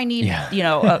blog. Now I need,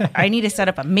 I need to set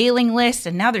up a mailing list.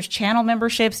 And now there's channel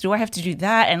memberships. Do I have to do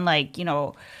that? And like,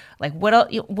 like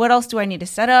what else do I need to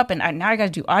set up? And now I got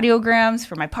to do audiograms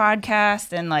for my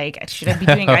podcast. And like, should I be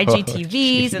doing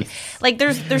IGTVs? And like,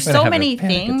 there's so many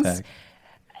things. Attack.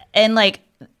 And like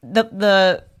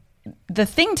the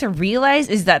thing to realize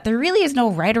is that there really is no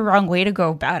right or wrong way to go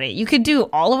about it. You could do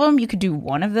all of them. You could do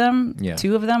one of them,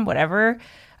 2 of them, whatever.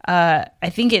 I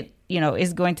think it,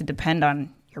 is going to depend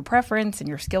on your preference and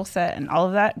your skill set and all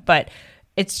of that. But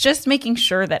it's just making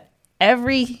sure that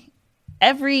every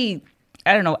avenue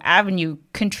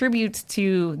contributes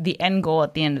to the end goal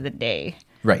at the end of the day.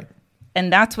 Right.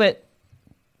 And that's what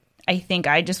I think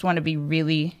I just want to be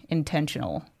really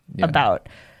intentional about.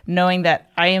 Knowing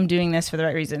that I am doing this for the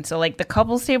right reason. So like the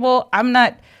couples table,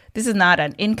 this is not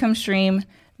an income stream.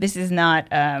 This is not,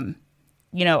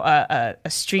 a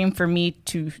stream for me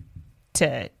to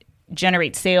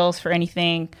generate sales for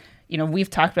anything. we've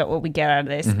talked about what we get out of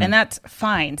this, and that's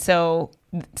fine. So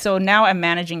now I'm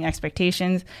managing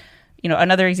expectations.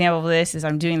 Another example of this is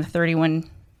I'm doing the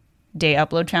 31-day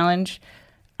upload challenge.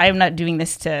 I'm not doing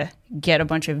this to get a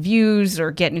bunch of views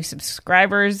or get new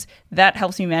subscribers. That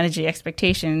helps me manage the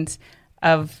expectations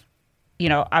of,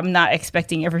 I'm not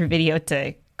expecting every video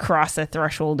to cross a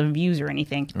threshold of views or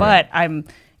anything, but I'm,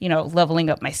 leveling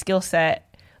up my skill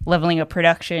set, leveling up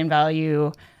production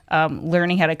value,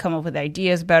 learning how to come up with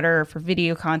ideas better for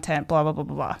video content, blah, blah, blah,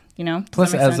 blah, blah.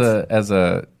 Plus, as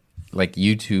a like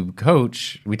YouTube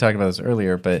coach, we talked about this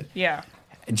earlier, but yeah,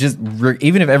 just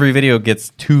even if every video gets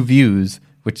 2 views,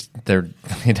 which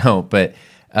they don't, but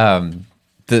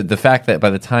the fact that by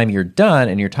the time you're done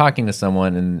and you're talking to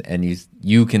someone and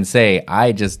you can say,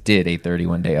 I just did a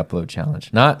 31-day upload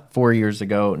challenge, not 4 years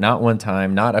ago, not one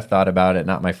time, not I've thought about it,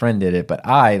 not my friend did it, but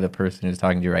I, the person who's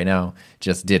talking to you right now,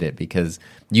 just did it. Because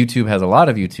YouTube has a lot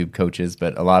of YouTube coaches,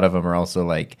 but a lot of them are also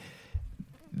like,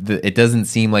 it doesn't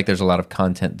seem like there's a lot of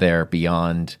content there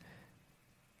beyond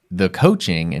the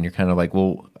coaching, and you're kind of like,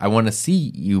 well, I want to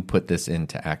see you put this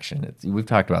into action. We've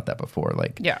talked about that before.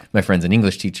 Like, my friend's an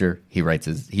English teacher. He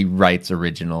writes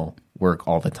original work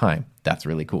all the time. That's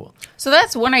really cool. So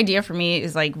that's one idea for me,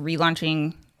 is like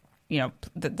relaunching,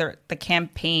 the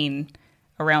campaign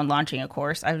around launching a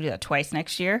course. I would do that twice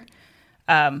next year.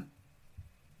 But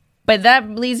that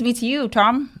leads me to you,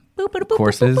 Tom. Boop, boop, boop,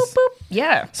 courses. Boop, boop, boop, boop.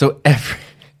 Yeah. So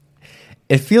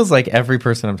it feels like every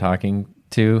person I'm talking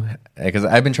to, because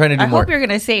I've been trying to do more. I hope you're going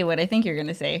to say what I think you're going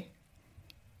to say.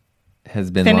 Has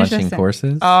been launching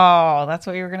courses. Oh, that's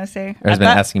what you were going to say? Or has been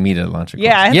asking me to launch a course.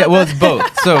 Yeah. Well, it's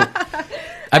both. So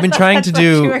I've been trying to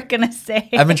do. What you were going to say.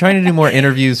 I've been trying to do more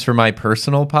interviews for my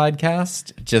personal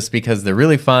podcast, just because they're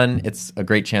really fun. It's a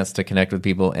great chance to connect with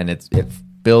people, and it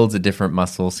builds a different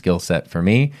muscle skill set for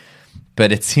me.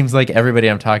 But it seems like everybody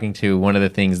I'm talking to, one of the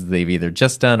things they've either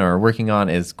just done or are working on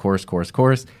is course.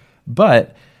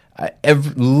 But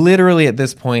literally at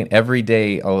this point, every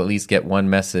day I'll at least get one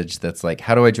message that's like,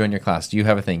 how do I join your class? Do you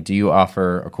have a thing? Do you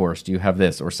offer a course? Do you have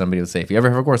this? Or somebody will say, if you ever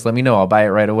have a course, let me know. I'll buy it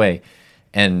right away.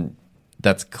 And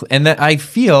that I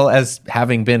feel, as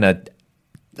having been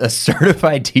a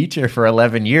certified teacher for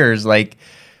 11 years, like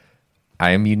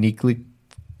I am uniquely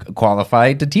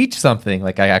qualified to teach something.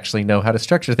 Like I actually know how to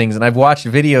structure things. And I've watched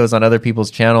videos on other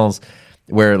people's channels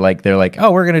where like they're like,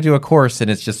 oh, we're going to do a course,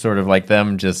 and it's just sort of like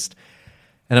them just,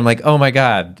 and I'm like, oh my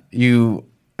God, you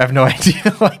have no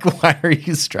idea, like, why are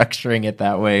you structuring it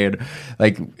that way? And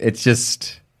like, it's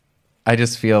just, I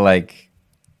just feel like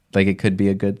it could be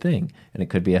a good thing, and it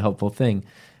could be a helpful thing.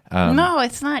 No,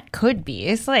 it's not could be.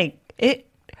 It's like,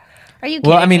 are you kidding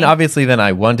Well, I mean, me? obviously then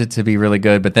I want it to be really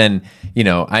good, but then,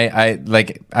 I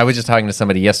was just talking to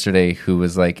somebody yesterday who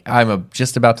was like, I'm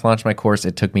just about to launch my course.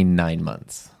 It took me 9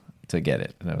 months to get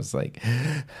it. And I was like,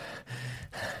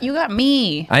 you got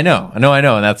me. I know. And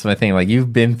that's my thing. Like,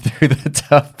 you've been through the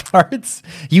tough parts.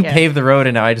 You paved the road,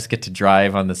 and now I just get to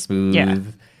drive on the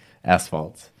smooth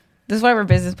asphalt. This is why we're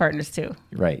business partners too.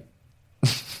 Right.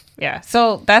 Yeah.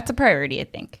 So that's a priority, I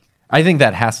think. I think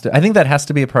that has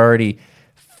to be a priority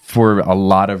for a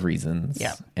lot of reasons.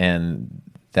 Yeah. And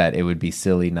that it would be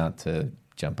silly not to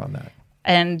jump on that.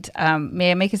 And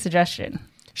may I make a suggestion?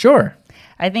 Sure.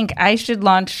 I think I should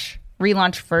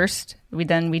relaunch first. We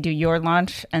do your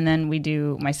launch, and then we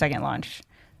do my second launch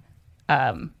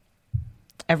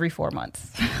every 4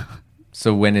 months.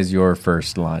 So when is your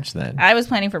first launch then? I was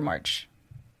planning for March.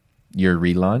 Your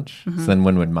relaunch? Mm-hmm. So then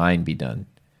when would mine be done?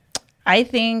 I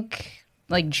think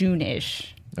like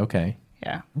June-ish. Okay.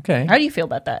 Yeah. Okay. How do you feel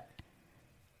about that?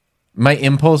 My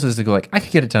impulse is to go like, I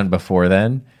could get it done before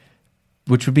then,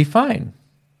 which would be fine.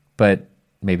 But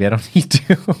maybe I don't need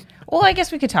to. Well, I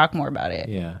guess we could talk more about it.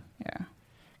 Yeah. Yeah.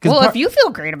 Well, if you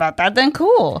feel great about that, then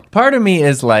cool. Part of me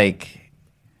is like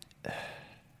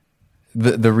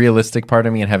the realistic part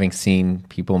of me, and having seen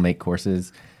people make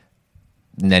courses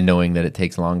and knowing that it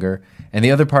takes longer. And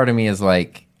the other part of me is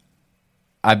like,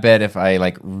 I bet if I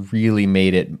like really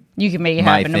made it, you can make it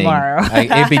happen tomorrow.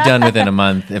 It'd be done within a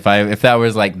month. If that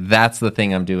was like, that's the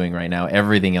thing I'm doing right now,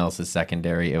 everything else is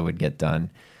secondary, it would get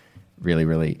done really,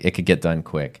 really, it could get done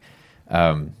quick.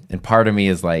 And part of me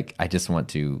is like, I just want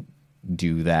to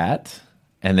do that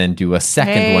and then do a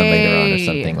second one later on or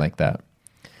something like that.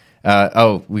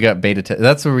 We got beta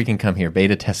that's where we can come here.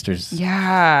 Beta testers.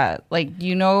 Yeah. Like,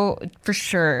 for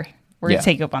sure we're going to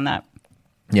take up on that.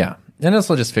 Yeah. And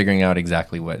also just figuring out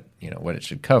exactly what it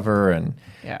should cover. And,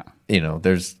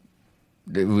 there's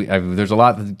there's a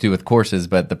lot to do with courses,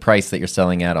 but the price that you're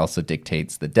selling at also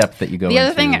dictates the depth that you go into. The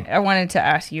other thing I wanted to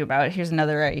ask you about, here's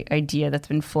another idea that's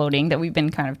been floating that we've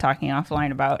been kind of talking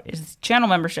offline about, is channel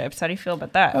memberships. How do you feel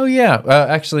about that? Oh, yeah.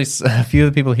 Actually, a few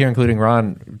of the people here, including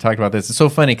Ron, talked about this. It's so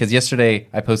funny because yesterday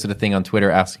I posted a thing on Twitter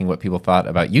asking what people thought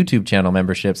about YouTube channel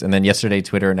memberships. And then yesterday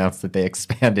Twitter announced that they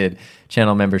expanded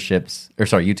channel memberships,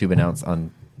 YouTube announced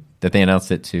that they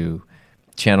announced it to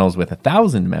channels with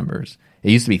 1,000 members. It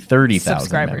used to be 30,000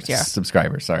 subscribers. Yeah,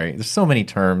 subscribers. Sorry, there's so many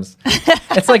terms.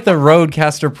 It's like the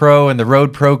Rodecaster Pro and the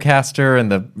Rode Procaster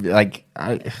and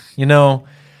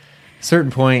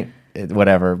certain point,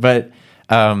 whatever. But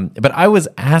I was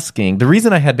asking. The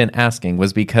reason I had been asking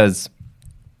was because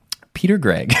Peter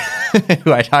Gregg,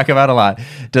 who I talk about a lot,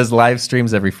 does live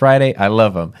streams every Friday. I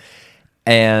love him.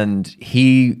 And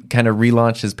he kind of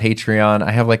relaunched his Patreon.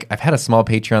 I've had a small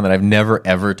Patreon that I've never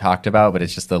ever talked about, but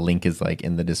it's just the link is like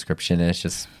in the description, and it's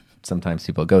just sometimes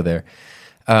people go there.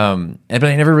 But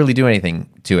I never really do anything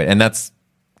to it, and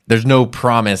there's no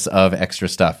promise of extra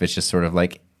stuff. It's just sort of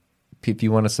like, if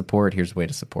you want to support, here's a way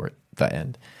to support the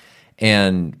end.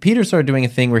 And Peter started doing a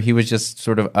thing where he was just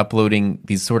sort of uploading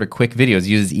these sort of quick videos.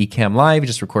 He uses Ecamm Live,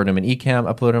 just record them in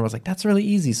Ecamm, upload them. I was like, that's really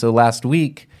easy. So last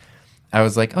week, I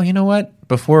was like, oh, you know what?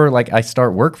 Before I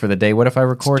start work for the day, what if I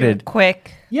recorded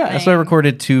quick? Yeah, so I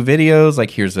recorded 2 videos. Like,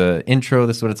 here's an intro.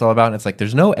 This is what it's all about. And it's like,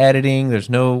 there's no editing. There's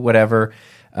no whatever.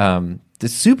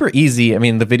 It's super easy. I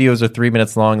mean, the videos are 3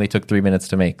 minutes long. They took 3 minutes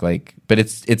to make. But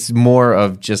it's more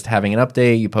of just having an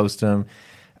update. You post them.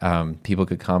 People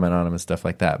could comment on them and stuff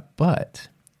like that. But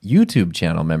YouTube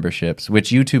channel memberships, which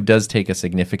YouTube does take a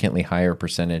significantly higher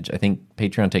percentage. I think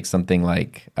Patreon takes something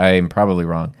like, I'm probably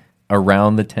wrong,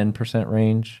 around the 10%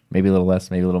 range, maybe a little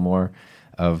less, maybe a little more,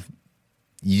 of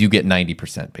you get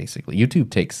 90% basically. YouTube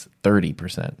takes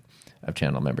 30% of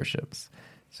channel memberships.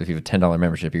 So if you have a $10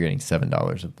 membership, you're getting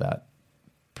 $7 of that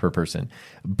per person.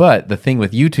 But the thing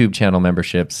with YouTube channel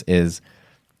memberships is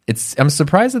I'm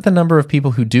surprised at the number of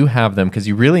people who do have them, because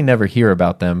you really never hear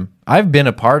about them. I've been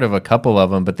a part of a couple of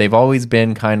them, but they've always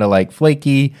been kind of like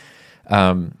flaky.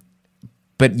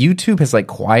 But YouTube has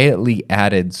quietly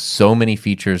added so many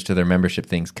features to their membership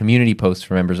things. Community posts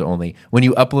for members only. When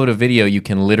you upload a video, you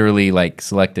can literally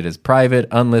select it as private,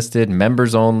 unlisted,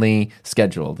 members only,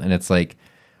 scheduled. And it's like,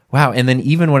 wow. And then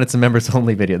even when it's a members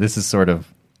only video, this is sort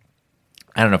of,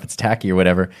 I don't know if it's tacky or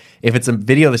whatever. If it's a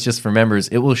video that's just for members,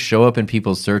 it will show up in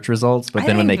people's search results. But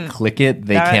then when they click it,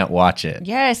 they can't watch it.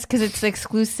 Yes, because it's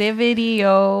exclusivity,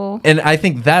 yo. And I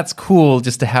think that's cool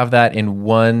just to have that in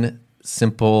one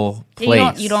simple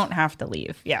place. You don't have to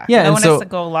leave. Yeah. Yeah. No one has to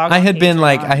go log I had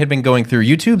been going through.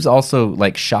 YouTube's also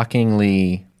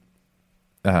shockingly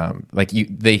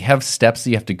they have steps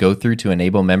that you have to go through to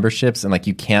enable memberships, and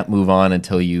you can't move on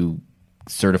until you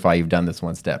certify you've done this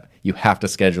one step. You have to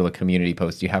schedule a community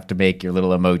post. You have to make your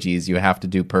little emojis. You have to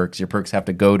do perks. Your perks have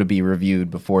to go to be reviewed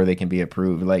before they can be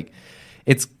approved.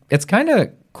 It's kind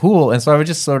of cool. And so I was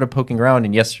just sort of poking around,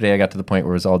 and yesterday I got to the point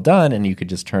where it was all done and you could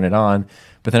just turn it on.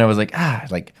 But then I was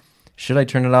like, should I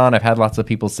turn it on? I've had lots of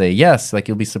people say yes.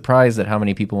 You'll be surprised at how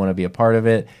many people want to be a part of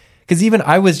it. Because even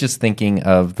I was just thinking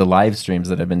of the live streams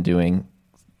that I've been doing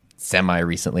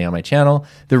semi-recently on my channel.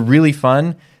 They're really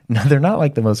fun. No, they're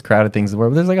not the most crowded things in the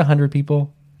world, but there's 100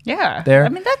 people there. I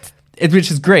mean,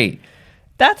 which is great.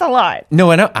 That's a lot.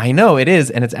 No, I know it is,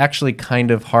 and it's actually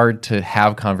kind of hard to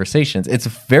have conversations. It's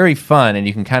very fun, and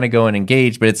you can kind of go and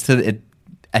engage, but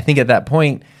I think at that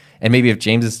point, and maybe if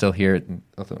James is still here,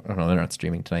 I don't know, they're not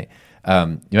streaming tonight,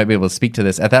 you might be able to speak to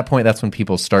this. At that point, that's when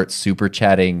people start super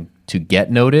chatting to get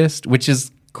noticed, which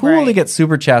is cool to get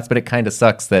super chats, but it kind of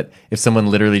sucks that if someone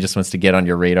literally just wants to get on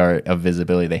your radar of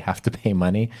visibility, they have to pay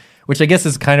money, which I guess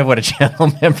is kind of what a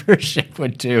channel membership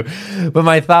would do. But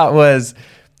my thought was,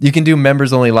 you can do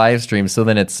members only live streams, so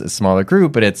then it's a smaller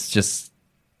group, but it's just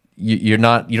you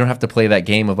don't have to play that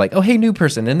game of oh, hey, new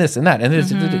person and this and that and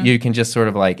this. Mm-hmm. You can just sort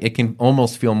of it can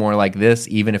almost feel more like this,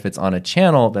 even if it's on a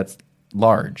channel that's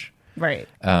large. Right.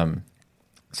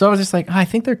 So I was just I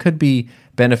think there could be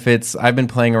benefits. I've been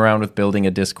playing around with building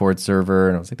a Discord server,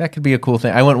 and I was like, that could be a cool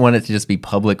thing. I wouldn't want it to just be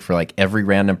public for every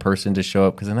random person to show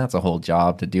up, because then that's a whole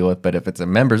job to deal with. But if it's a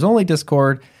members only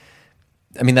Discord,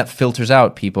 I mean, that filters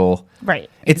out people. Right.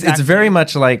 It's very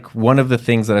much one of the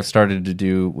things that I've started to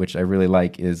do, which I really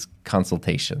like, is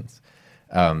consultations.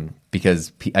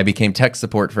 Because I became tech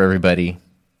support for everybody,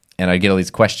 and I get all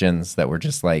these questions that were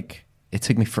just it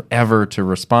took me forever to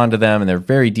respond to them, and they're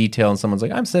very detailed. And someone's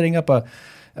like, I'm setting up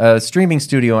a streaming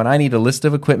studio, and I need a list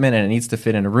of equipment, and it needs to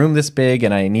fit in a room this big,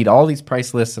 and I need all these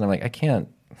price lists. And I'm like, I can't.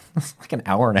 It's an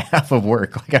hour and a half of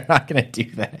work. I'm not going to do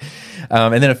that.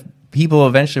 And then if people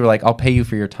eventually were like, I'll pay you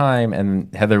for your time.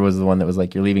 And Heather was the one that was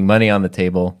like, you're leaving money on the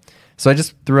table. So I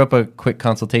just threw up a quick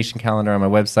consultation calendar on my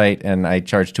website, and I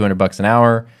charged $200 an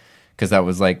hour because that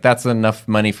was like, that's enough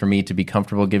money for me to be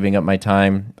comfortable giving up my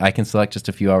time. I can select just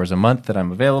a few hours a month that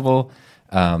I'm available.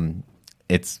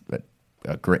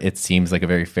 It seems like a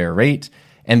very fair rate.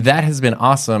 And that has been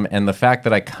awesome. And the fact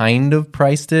that I kind of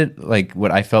priced it, like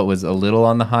what I felt was a little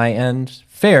on the high end,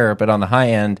 fair, but on the high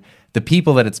end, the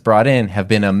people that it's brought in have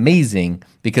been amazing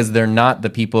because they're not the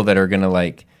people that are going to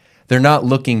like, they're not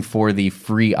looking for the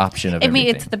free option of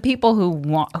everything. It's the people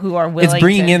who are willing. It's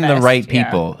bringing to in invest, the right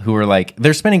people who are like,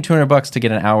 they're spending $200 to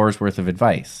get an hour's worth of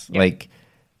advice. Yeah. Like,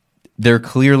 they're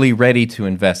clearly ready to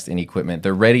invest in equipment.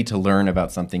 They're ready to learn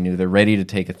about something new. They're ready to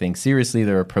take a thing seriously.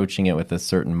 They're approaching it with a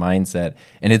certain mindset.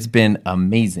 And it's been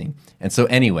amazing. And so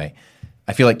anyway,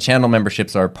 I feel like channel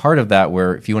memberships are part of that,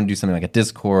 where if you want to do something like a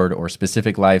Discord or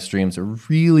specific live streams or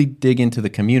really dig into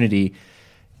the community,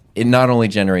 it not only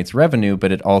generates revenue,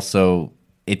 but it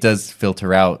does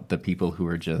filter out the people who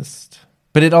are just...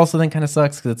 But it also then kind of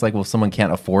sucks because it's like, well, someone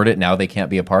can't afford it. Now they can't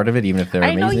be a part of it, even if they're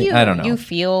amazing. I don't know. You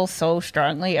feel so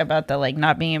strongly about the like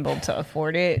not being able to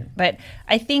afford it, but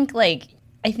I think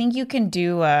you can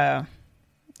do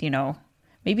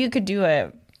maybe you could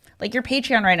do like your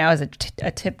Patreon right now is a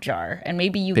tip jar, and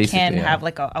maybe you can have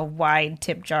like a wide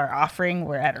tip jar offering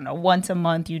where, I don't know, once a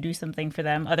month you do something for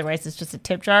them. Otherwise, it's just a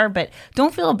tip jar. But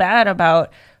don't feel bad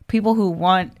about people who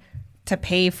want to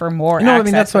pay for more. No, I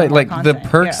mean, that's why like content. The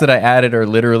perks that I added are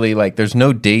literally like, there's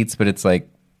no dates, but it's like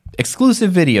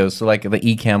exclusive videos. So like the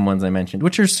Ecamm ones I mentioned,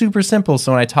 which are super simple.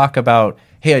 So when I talk about,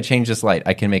 hey, I changed this light,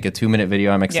 I can make a 2-minute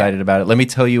video. I'm excited about it. Let me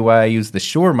tell you why I use the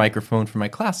Shure microphone for my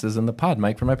classes and the pod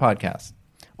mic for my podcast.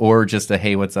 Or just a,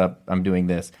 hey, what's up? I'm doing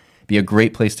this. Be a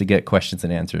great place to get questions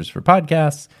and answers for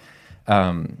podcasts.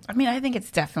 I mean, I think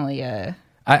it's definitely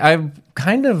I'm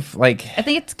kind of like... I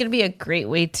think it's going to be a great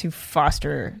way to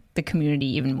foster the community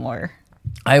even more.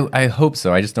 I hope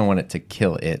so. I just don't want it to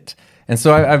kill it. And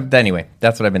so anyway,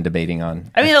 that's what I've been debating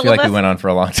on. I feel like we went on for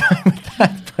a long time with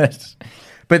that.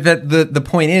 But that the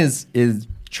point is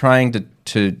trying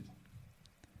to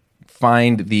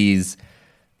find these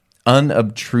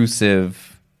unobtrusive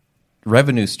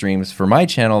revenue streams for my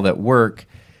channel that work.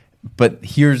 But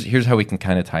here's how we can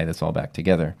kind of tie this all back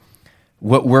together.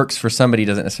 What works for somebody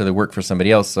doesn't necessarily work for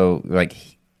somebody else. So like,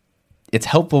 it's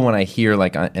helpful when I hear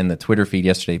like in the Twitter feed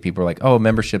yesterday, people are like, oh,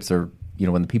 memberships are,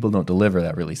 when the people don't deliver,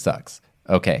 that really sucks.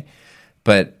 Okay.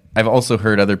 But I've also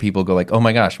heard other people go like, oh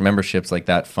my gosh, memberships like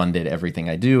that funded everything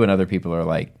I do. And other people are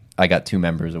like, I got 2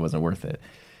 members, it wasn't worth it.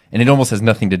 And it almost has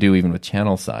nothing to do even with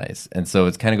channel size. And so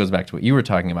it kind of goes back to what you were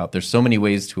talking about. There's so many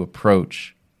ways to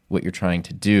approach what you're trying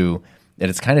to do that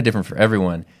it's kind of different for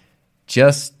everyone.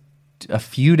 Just a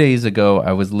few days ago,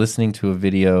 I was listening to a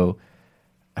video.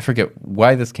 I forget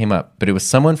why this came up, but it was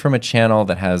someone from a channel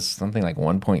that has something like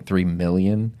 1.3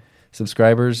 million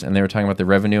subscribers, and they were talking about the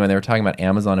revenue, and they were talking about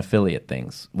Amazon affiliate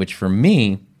things, which for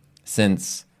me,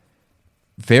 since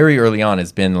very early on,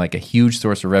 has been like a huge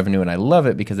source of revenue, and I love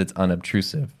it because it's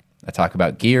unobtrusive. I talk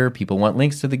about gear. People want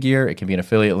links to the gear. It can be an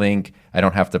affiliate link. I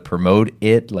don't have to promote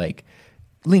it like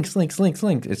links.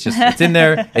 It's just, it's in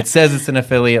there. It says it's an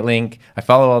affiliate link. I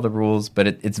follow all the rules, but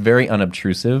it's very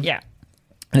unobtrusive. Yeah.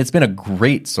 And it's been a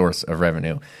great source of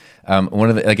revenue.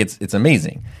 It's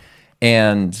amazing.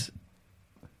 And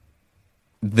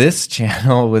this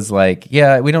channel was like,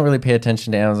 yeah, we don't really pay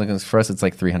attention to Amazon. For us, it's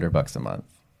like $300 a month.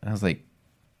 And I was like,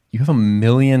 you have 1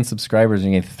 million subscribers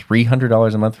and you get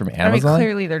 $300 a month from Amazon? I mean,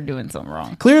 clearly they're doing something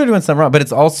wrong. But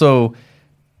it's also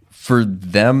for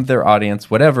them, their audience,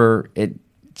 whatever. It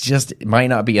might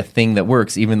not be a thing that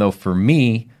works, even though for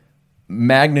me,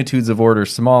 magnitudes of order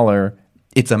smaller,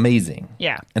 it's amazing.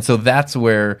 Yeah. And so that's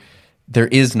where there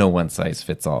is no one size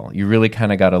fits all. You really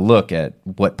kind of got to look at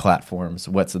what platforms,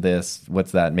 what's this,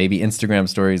 what's that. Maybe Instagram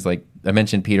stories, like I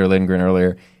mentioned Peter Lindgren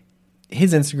earlier.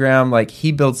 His Instagram, like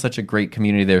he builds such a great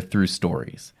community there through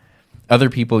stories. Other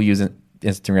people use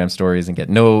Instagram stories and get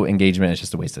no engagement. It's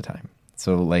just a waste of time.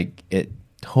 So like it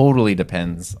totally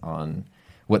depends on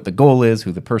what the goal is,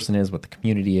 who the person is, what the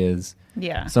community is.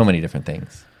 Yeah. So many different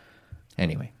things.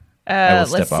 Anyway, I will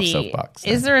step off soapbox.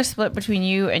 Is there a split between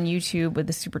you and YouTube with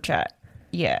the super chat?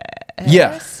 Yeah.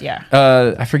 Yeah.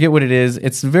 Yeah. I forget what it is.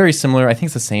 It's very similar. I think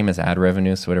it's the same as ad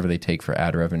revenue. So whatever they take for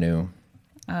ad revenue.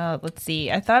 Let's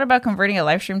see. I thought about converting a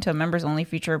live stream to a members only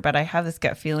feature, but I have this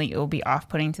gut feeling it will be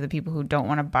off-putting to the people who don't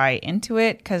want to buy into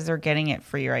it because they're getting it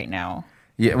free right now.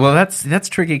 Yeah, well, that's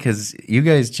tricky because you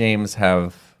guys, James,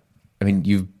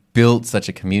 you've built such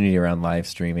a community around live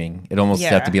streaming. It almost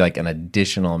have to be like an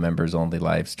additional members only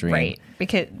live stream. Right.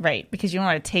 Because you don't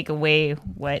want to take away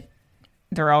what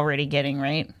they're already getting,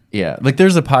 right? Yeah. Like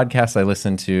there's a podcast I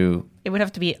listen to. It would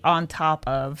have to be on top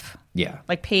of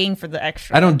like paying for the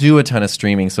extra. I don't do a ton of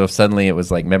streaming, so if suddenly it was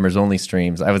like members only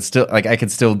streams, I would still like I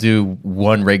could still do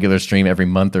one regular stream every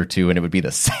month or two and it would be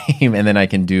the same, and then I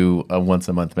can do a once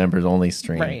a month members only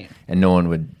stream. Right. And no one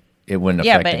would it wouldn't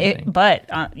affect anything.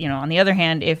 But you know, on the other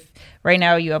hand, if right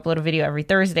now you upload a video every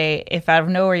Thursday, if out of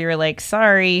nowhere you're like,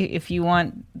 sorry, if you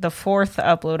want the fourth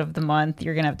upload of the month,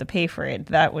 you're gonna have to pay for it.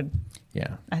 That would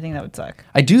I think that would suck.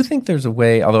 I do think there's a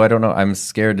way, although I don't know, I'm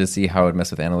scared to see how it would mess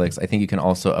with analytics. I think you can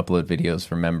also upload videos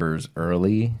for members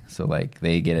early. So like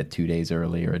they get it 2 days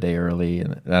early or a day early.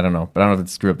 And I don't know. But I don't know if it'd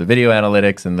screw up the video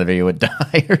analytics and the video would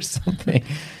die or something.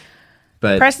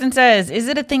 But Preston says, is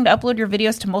it a thing to upload your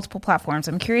videos to multiple platforms?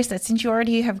 I'm curious that since you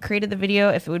already have created the video,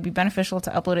 if it would be beneficial to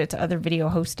upload it to other video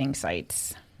hosting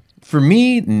sites. For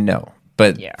me, no.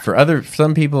 But for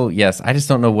some people, yes. I just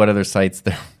don't know what other sites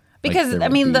there. Because I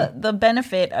mean, the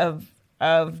benefit of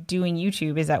doing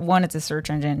YouTube is that one, it's a search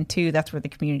engine. Two, that's where the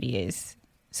community is.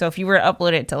 So if you were to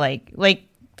upload it to like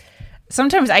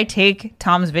sometimes I take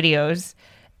Tom's videos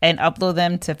and upload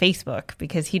them to Facebook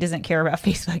because he doesn't care about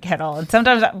Facebook at all. And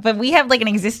sometimes, but we have like an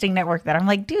existing network that I'm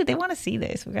like, dude, they want to see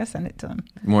this. We gotta send it to them.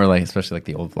 More like, especially like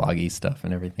the old vloggy stuff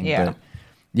and everything. Yeah. But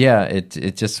yeah,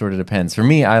 it just sort of depends. For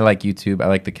me, I like YouTube. I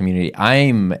like the community.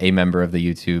 I'm a member of the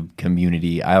YouTube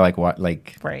community. I like what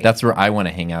that's where I want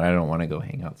to hang out. I don't want to go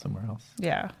hang out somewhere else.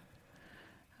 Yeah.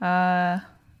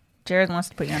 Jared wants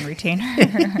to put you on retainer.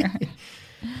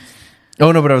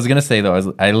 Oh no, but I was gonna say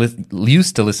though, I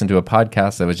used to listen to a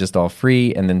podcast that was just all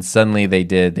free, and then suddenly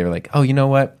they were like, oh, you know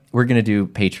what? We're gonna do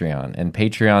Patreon, and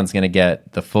Patreon's gonna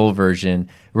get the full version.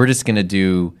 We're just gonna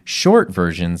do short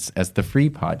versions as the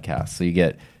free podcast, so you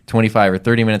get 25 or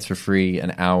 30 minutes for free,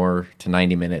 an hour to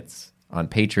 90 minutes on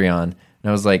Patreon. And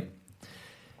I was like,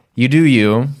 you do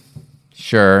you,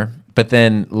 sure. But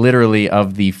then literally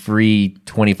of the free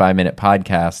 25-minute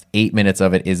podcast, 8 minutes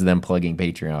of it is them plugging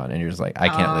Patreon. And you're just like, I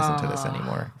can't listen to this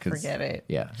anymore. Forget it.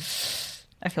 Yeah.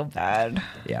 I feel bad.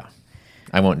 Yeah.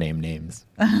 I won't name names.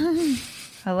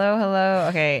 Hello.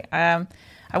 Okay. I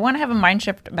want to have a mind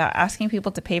shift about asking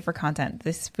people to pay for content.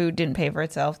 This food didn't pay for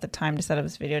itself. The time to set up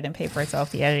this video didn't pay for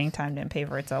itself. The editing time didn't pay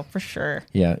for itself, for sure.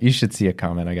 Yeah. You should see a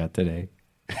comment I got today.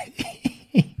 I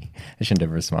shouldn't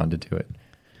have responded to it.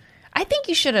 I think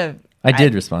you should have. I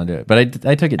did respond to it, but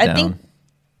I took it down.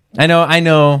 I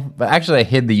know. But actually, I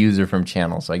hid the user from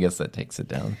channel, so I guess that takes it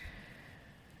down.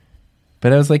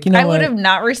 But I was like, I would have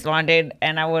not responded,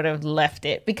 and I would have left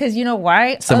it. Because you know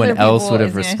why? Someone else would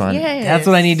have responded. Yes. That's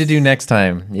what I need to do next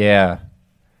time. Yeah.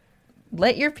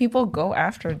 Let your people go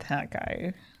after that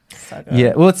guy.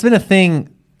 Yeah, well, it's been a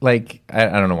thing. Like, I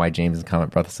don't know why James'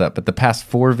 comment brought this up, but the past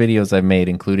 4 videos I've made,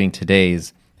 including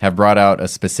today's, have brought out a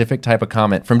specific type of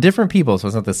comment from different people. So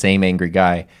it's not the same angry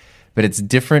guy, but it's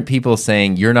different people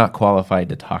saying, you're not qualified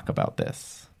to talk about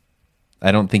this.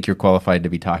 I don't think you're qualified to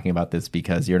be talking about this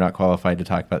because you're not qualified to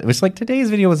talk about it. Which, like,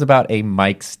 today's video was about a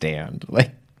mic stand.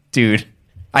 Like, dude,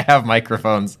 I have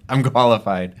microphones. I'm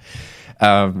qualified.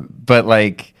 But,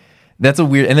 like, that's a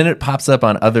weird... And then it pops up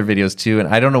on other videos, too. And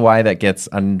I don't know why that gets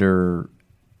under...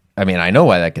 I mean, I know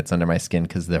why that gets under my skin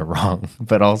because they're wrong.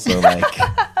 But also, like...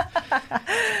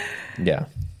 Yeah.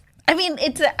 I mean,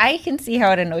 I can see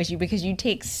how it annoys you because you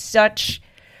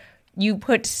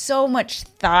put so much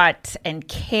thought and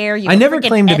care. I never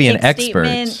claimed to be an expert.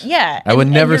 Statement. Yeah. I would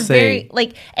never say...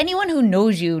 like, anyone who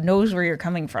knows you knows where you're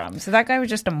coming from. So that guy was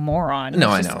just a moron. No,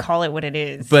 Let's I know. Just call it what it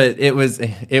is. But it was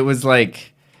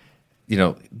like, you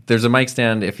know, there's a mic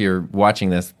stand. If you're watching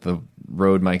this, the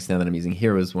Rode mic stand that I'm using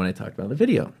here was when I talked about the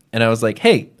video. And I was like,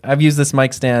 hey, I've used this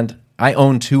mic stand. I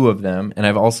own 2 of them, and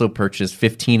I've also purchased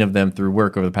 15 of them through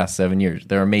work over the past 7 years.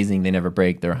 They're amazing. They never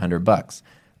break. They're $100.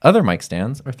 Other mic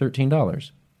stands are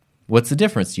 $13. What's the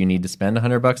difference? Do you need to spend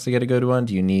 $100 to get a good one?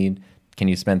 Can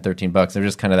you spend $13? They're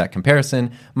just kind of that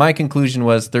comparison. My conclusion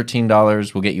was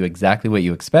 $13 will get you exactly what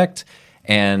you expect,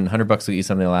 and $100 will get you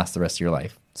something that'll last the rest of your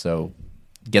life. So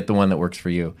get the one that works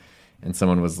for you. And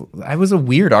it was a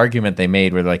weird argument they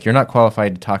made where they're like, you're not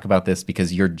qualified to talk about this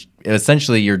because you're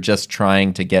just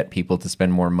trying to get people to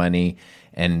spend more money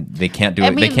and they can't do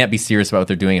it. They can't be serious about what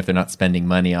they're doing if they're not spending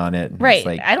money on it. And right.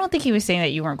 I don't think he was saying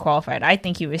that you weren't qualified. I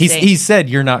think he saying... He said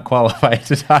you're not qualified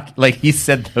to talk. Like, he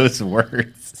said those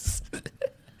words.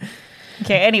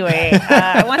 Okay, anyway,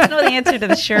 I want to know the answer to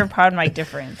the Shure PodMic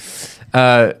difference.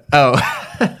 Well,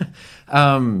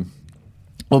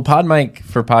 PodMic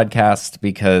for podcast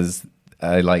because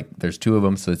there's 2 of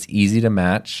them, so it's easy to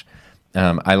match.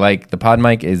 I like the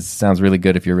PodMic sounds really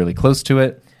good if you're really close to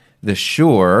it. The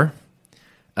Shure,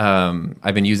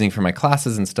 I've been using for my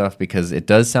classes and stuff because it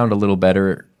does sound a little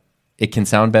better it can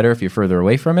sound better if you're further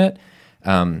away from it.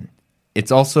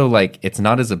 It's also like it's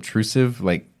not as obtrusive.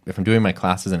 Like if I'm doing my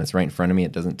classes and it's right in front of me,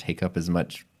 it doesn't take up as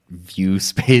much view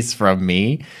space from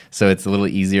me, so it's a little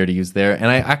easier to use there. And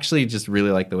I actually just really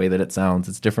like the way that it sounds.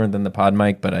 It's different than the pod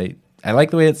mic, but I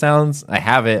like the way it sounds. I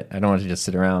have it. I don't want to just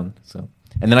sit around. So,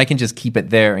 and then I can just keep it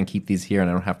there and keep these here, and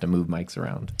I don't have to move mics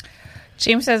around.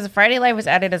 James says Friday Live was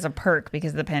added as a perk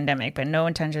because of the pandemic, but no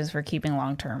intentions for keeping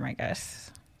long term, I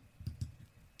guess.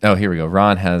 Oh, here we go.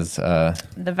 Ron has... The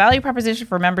value proposition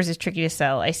for members is tricky to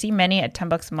sell. I see many at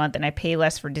 $10 a month, and I pay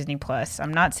less for Disney Plus.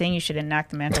 I'm not saying you should enact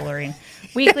the Mandalorian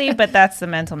weekly, but that's the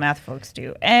mental math folks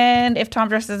do. And if Tom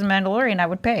dressed as a Mandalorian, I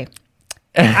would pay.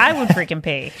 I would freaking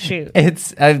pay. Shoot.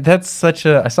 It's that's such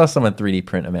a... I saw someone 3D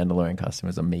print a Mandalorian costume.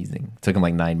 It was amazing. It took them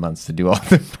like 9 months to do all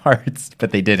the parts, but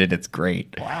they did it. It's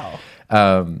great. Wow.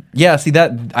 Yeah, see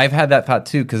that I've had that thought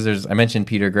too, because I mentioned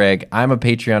Peter Gregg. I'm a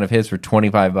Patreon of his for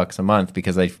 $25 a month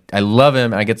because I love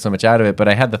him and I get so much out of it. But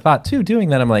I had the thought too, doing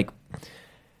that. I'm like,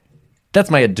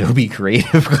 that's my Adobe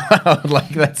Creative Cloud. Like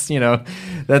that's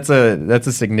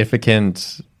a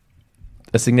significant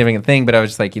thing. But I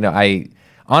was just like, I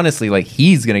honestly like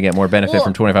he's gonna get more benefit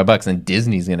from $25 than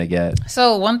Disney's gonna get.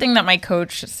 So one thing that my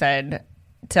coach said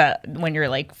to when you're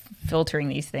like filtering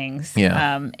these things,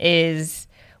 is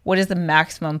what is the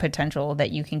maximum potential that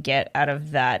you can get out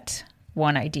of that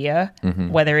one idea,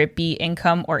 whether it be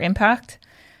income or impact?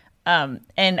 And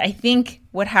I think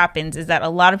what happens is that a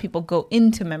lot of people go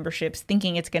into memberships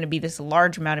thinking it's going to be this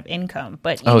large amount of income.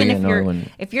 But even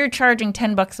if you're charging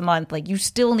 $10 a month, like you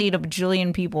still need a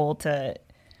bajillion people to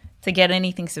get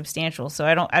anything substantial. So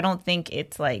I don't think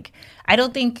it's like, I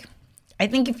think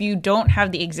if you don't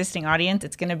have the existing audience,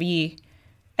 it's going to be,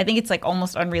 I think it's like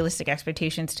almost unrealistic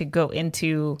expectations to go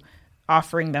into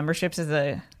offering memberships as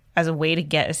a way to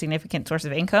get a significant source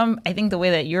of income. I think the way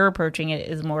that you're approaching it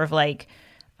is more of like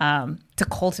to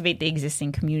cultivate the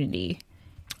existing community.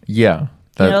 Yeah.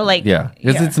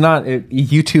 It's not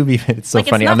YouTube. Even it's so like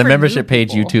funny on the membership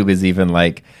page. YouTube is even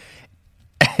like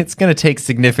it's going to take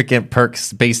significant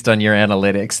perks based on your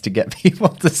analytics to get people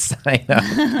to sign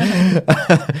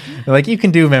up. Like you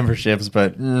can do memberships,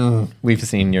 but we've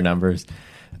seen your numbers.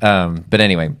 But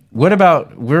anyway, what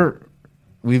about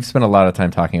we've spent a lot of time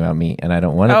talking about me, and I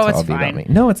don't want it to all be about me.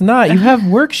 No, it's not. You have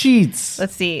worksheets.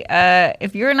 Let's see.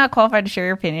 If you're not qualified to share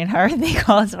your opinion, how are they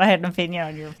qualified an opinion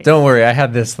on your opinion? Don't worry. I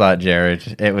had this thought,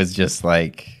 Jared. It was just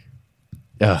like,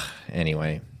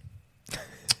 anyway.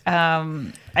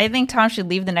 I think Tom should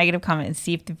leave the negative comment and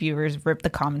see if the viewers rip the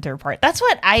commenter apart. That's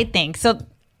what I think. So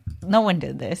no one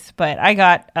did this, but I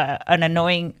got an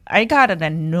annoying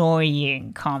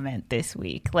comment this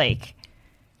week. Like,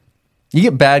 you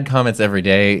get bad comments every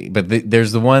day, but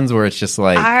there's the ones where it's just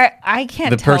like I can't.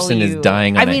 The person is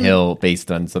dying on a hill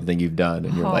based on something you've done,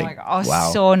 and you're like, my God, I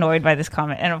was so annoyed by this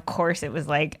comment, and of course it was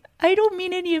like, I don't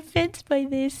mean any offense by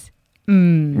this.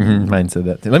 Mine said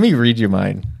that too. Let me read you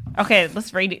mine. Okay,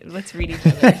 let's read each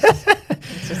other's.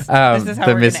 This is how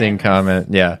the missing comment.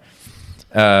 Yeah.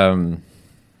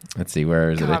 Let's see.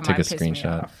 Where is it? I took a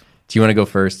screenshot. Do you want to go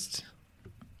first?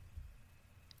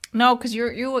 No, because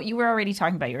you were already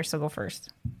talking about yours, so go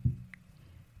first.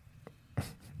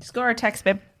 Just go to our text,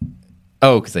 babe.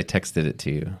 Oh, because I texted it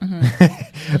to you.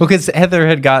 Well, because Heather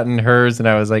had gotten hers, and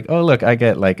I was like, oh, look, I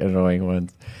get like annoying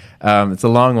ones. It's a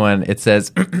long one. It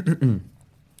says,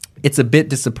 it's a bit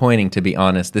disappointing, to be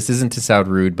honest. This isn't to sound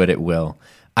rude, but it will.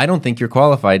 I don't think you're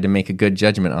qualified to make a good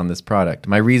judgment on this product.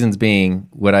 My reasons being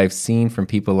what I've seen from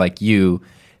people like you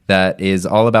that is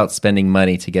all about spending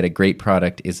money to get a great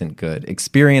product isn't good.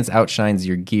 Experience outshines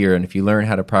your gear, and if you learn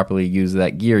how to properly use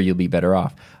that gear, you'll be better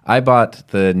off. I bought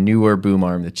the newer boom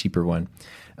arm, the cheaper one,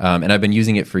 and I've been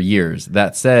using it for years.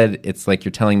 That said, it's like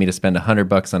you're telling me to spend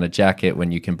 $100 on a jacket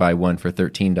when you can buy one for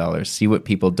 $13. See, what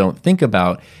people don't think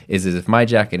about is if my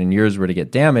jacket and yours were to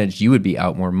get damaged, you would be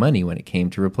out more money when it came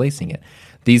to replacing it.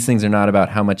 These things are not about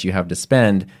how much you have to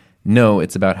spend. No,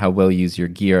 it's about how well you use your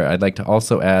gear. I'd like to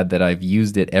also add that I've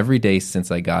used it every day since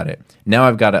I got it. Now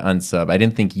I've got to unsub. I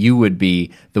didn't think you would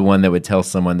be the one that would tell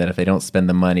someone that if they don't spend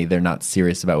the money, they're not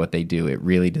serious about what they do. It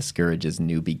really discourages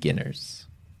new beginners.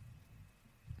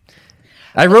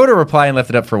 I wrote a reply and left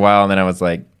it up for a while, and then I was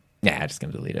like, yeah, I'm just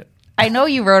going to delete it. I know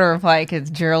you wrote a reply because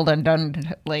Gerald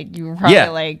Undone, like, you were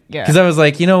probably because I was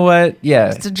like, you know what? Yeah.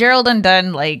 So Gerald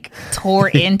Undone, like, tore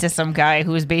into some guy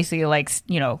who was basically like,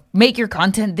 make your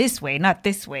content this way, not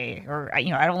this way. Or, I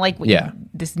don't like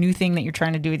this new thing that you're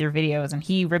trying to do with your videos. And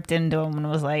he ripped into him and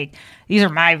was like, these are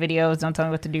my videos. Don't tell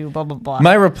me what to do, blah, blah, blah.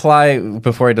 My reply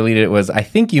before I deleted it was, I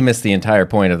think you missed the entire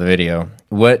point of the video.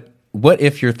 What what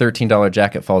if your $13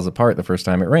 jacket falls apart the first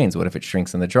time it rains? What if it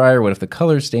shrinks in the dryer? What if the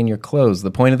colors stain your clothes?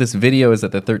 The point of this video is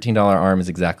that the $13 arm is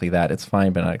exactly that. It's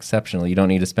fine, but not exceptional. You don't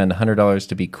need to spend $100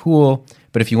 to be cool.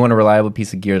 But if you want a reliable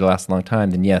piece of gear to last a long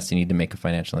time, then yes, you need to make a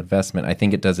financial investment. I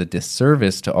think it does a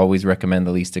disservice to always recommend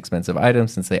the least expensive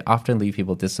items, since they often leave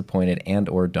people disappointed and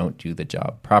or don't do the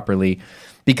job properly.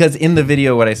 Because in the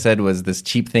video, what I said was this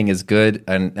cheap thing is good.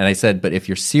 And I said, but if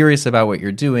you're serious about what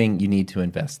you're doing, you need to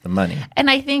invest the money. And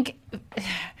I think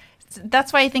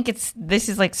that's why I think this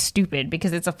is like stupid,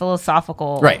 because it's a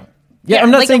philosophical. Right. Yeah,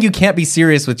 I'm not saying you can't be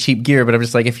serious with cheap gear, but I'm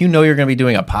just like, if you know you're going to be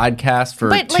doing a podcast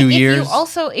for 2 years.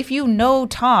 If you know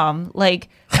Tom, like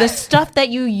the stuff that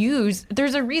you use,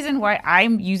 there's a reason why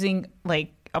I'm using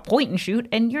like a point and shoot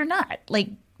and you're not. Like,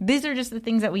 these are just the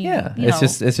things that we, it's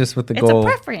just with the goal. It's a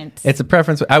preference. It's a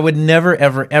preference. I would never,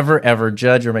 ever, ever, ever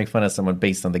judge or make fun of someone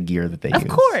based on the gear that they use. Of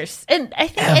course. And I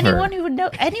think anyone would know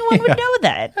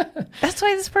that. That's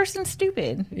why this person's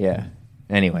stupid. Yeah.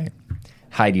 Anyway,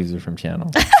 hide user from channel.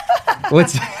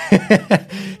 What's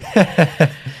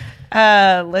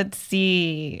let's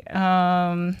see.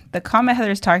 The comment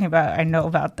Heather's talking about, I know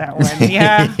about that one.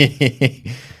 Yeah.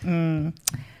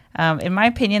 In my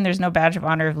opinion, there's no badge of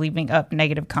honor of leaving up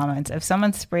negative comments. If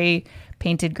someone spray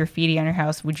painted graffiti on your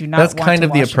house, would you not That's want kind to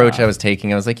of the wash approach it I was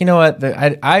taking. I was like, you know what?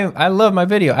 I love my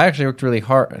video. I actually worked really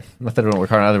hard. Not that I don't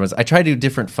work hard on other ones. I try to do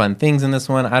different fun things in this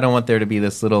one. I don't want there to be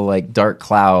this little like dark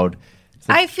cloud.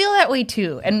 I feel that way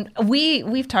too. And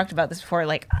we've talked about this before.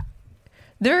 Like,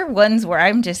 there are ones where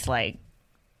I'm just like,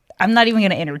 I'm not even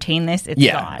going to entertain this. It's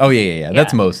gone. Oh, yeah.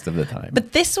 That's most of the time.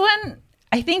 But this one,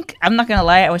 I think, I'm not going to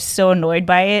lie, I was so annoyed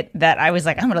by it that I was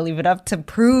like, I'm going to leave it up to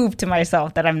prove to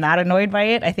myself that I'm not annoyed by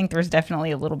it. I think there's definitely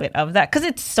a little bit of that because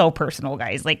it's so personal,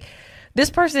 guys. Like,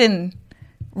 this person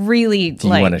really, Do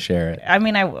you want to share it? I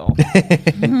mean, I will.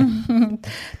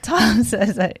 Tom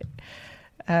says that,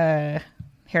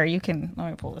 here, you can, let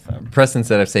me pull this up. Preston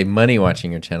said, if say money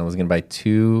watching your channel was going to buy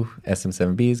 2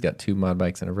 SM7Bs, got 2 mod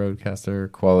bikes and a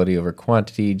roadcaster, quality over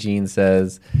quantity. Gene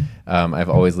says, I've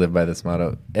always lived by this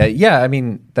motto. Yeah, I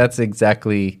mean, that's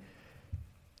exactly,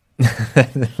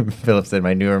 Philip said,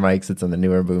 my newer mic sits on the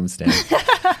newer boom stand.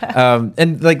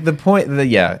 And like the point,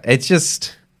 it's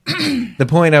just, the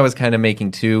point I was kind of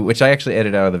making too, which I actually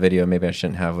edited out of the video, maybe I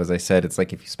shouldn't have, was I said, it's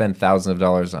like if you spend thousands of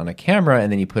dollars on a camera and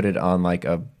then you put it on like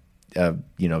a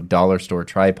dollar store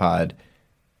tripod,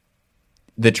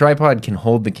 the tripod can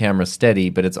hold the camera steady,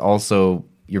 but it's also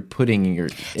you're putting your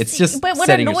but what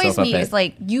annoys me is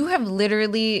like you have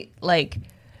literally like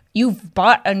you've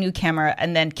bought a new camera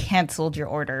and then canceled your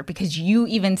order because you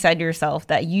even said to yourself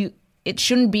that it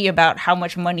shouldn't be about how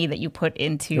much money that you put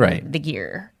into the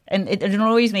gear. And it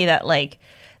annoys me that like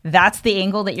that's the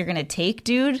angle that you're gonna take,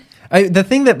 dude. The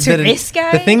thing that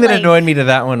annoyed me to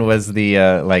that one was the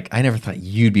I never thought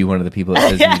you'd be one of the people that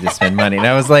says you need to spend money, and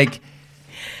I was like,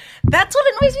 that's what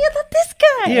annoys me about this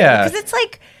guy. Yeah, because it's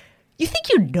like, you think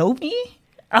you know me?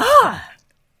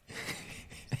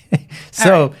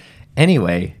 So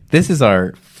anyway, this is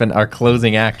our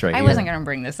closing act right here. I wasn't gonna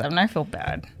bring this up, and I feel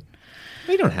bad.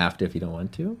 You don't have to if you don't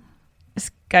want to. This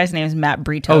guy's name is Matt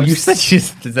Britos. Oh, you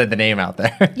said the name out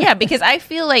there. Yeah, because I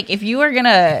feel like if you are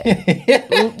gonna,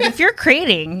 if you're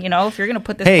creating, if you're gonna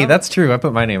put this. Hey, that's true. I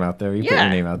put my name out there. You put your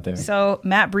name out there. So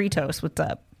Matt Britos, what's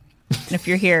up? And if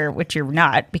you're here, which you're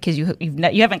not, because you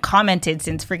haven't commented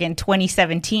since friggin'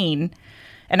 2017,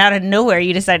 and out of nowhere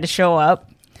you decided to show up.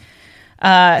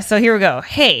 So here we go.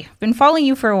 Hey, been following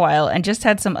you for a while and just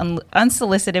had some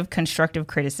unsolicited constructive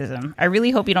criticism. I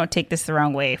really hope you don't take this the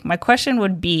wrong way. My question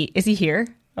would be, is he here?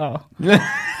 Oh.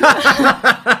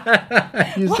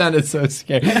 You sounded so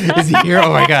scared. Is he here?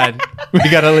 Oh my God. We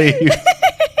gotta leave.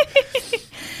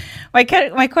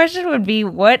 My question would be,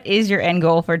 what is your end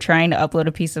goal for trying to upload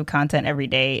a piece of content every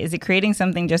day? Is it creating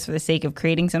something just for the sake of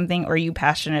creating something, or are you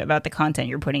passionate about the content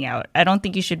you're putting out? I don't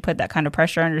think you should put that kind of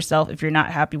pressure on yourself if you're not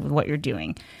happy with what you're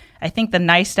doing. I think the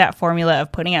Neistat formula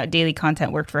of putting out daily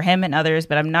content worked for him and others,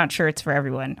 but I'm not sure it's for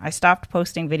everyone. I stopped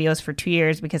posting videos for 2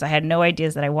 years because I had no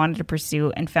ideas that I wanted to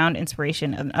pursue and found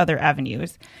inspiration in other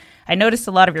avenues. I noticed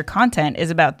a lot of your content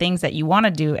is about things that you want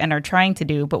to do and are trying to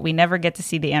do, but we never get to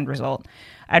see the end result.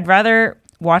 I'd rather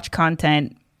watch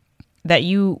content that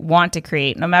you want to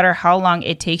create, no matter how long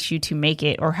it takes you to make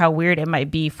it or how weird it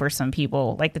might be for some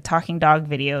people, like the talking dog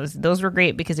videos. Those were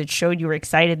great because it showed you were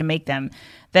excited to make them.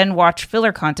 Then watch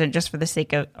filler content for the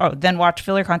sake of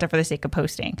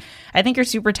posting. I think you're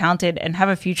super talented and have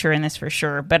a future in this for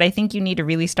sure, but I think you need to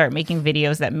really start making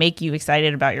videos that make you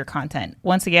excited about your content.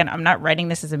 Once again, I'm not writing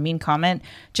this as a mean comment,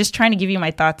 just trying to give you my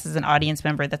thoughts as an audience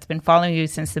member that's been following you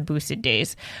since the Boosted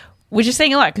days, which is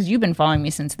saying a lot because you've been following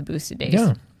me since the Boosted days.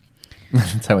 Yeah.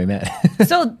 That's how we met.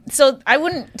 So I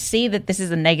wouldn't say that this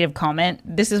is a negative comment.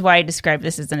 This is why I describe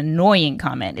this as an annoying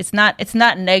comment. It's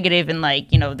not negative and like,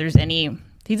 there's any,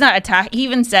 he's not attack. He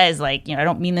even says like, I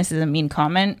don't mean this as a mean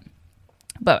comment,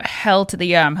 but hell to the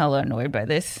yeah, I'm hella annoyed by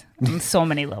this on so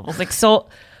many levels. Like so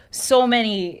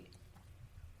many,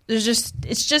 it's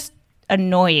just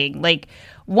annoying. Like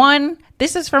one,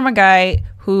 this is from a guy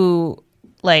who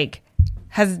like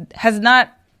has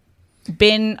not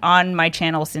been on my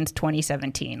channel since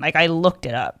 2017. Like I looked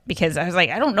it up because I was like,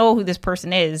 I don't know who this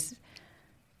person is,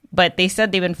 but they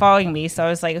said they've been following me. So I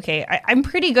was like, okay, I'm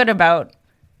pretty good about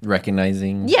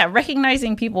recognizing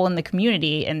people in the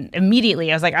community. And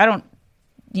immediately I was like,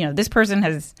 this person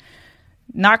has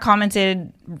not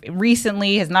commented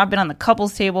recently, has not been on the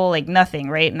couples table, like nothing,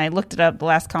 right? And I looked it up. The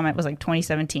last comment was like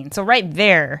 2017. So right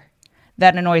there,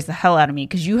 that annoys the hell out of me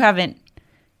because you're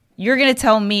going to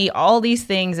tell me all these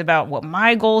things about what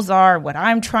my goals are, what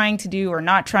I'm trying to do or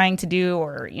not trying to do,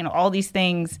 or, all these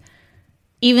things,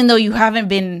 even though you haven't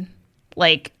been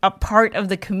like a part of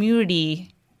the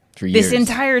community for years. This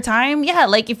entire time. Yeah.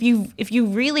 Like if you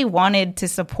really wanted to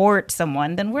support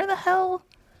someone, then where the hell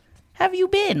have you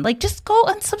been? Like, just go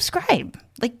unsubscribe.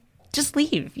 Like, just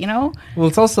leave, Well,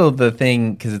 it's also the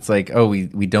thing, because it's like, oh, we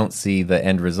don't see the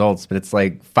end results, but it's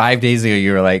like 5 days ago,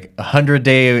 you were like 100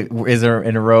 days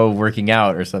in a row working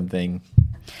out or something.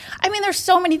 I mean, there's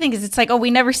so many things. It's like, oh, we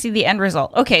never see the end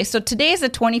result. Okay, so today is the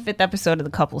 25th episode of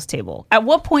the Couples Table. At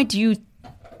what point do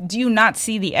you not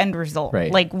see the end result?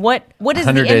 Right. Like, what is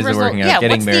the 100 end days result? of working out,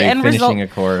 getting married, finishing a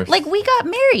course. Like, we got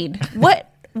married.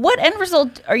 What end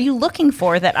result are you looking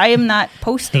for that I am not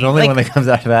posting? The only one that comes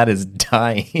out of that is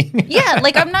dying. Yeah,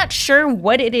 like I'm not sure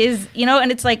what it is,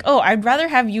 and it's like, oh, I'd rather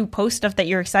have you post stuff that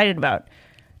you're excited about.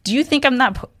 Do you think I'm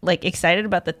not like excited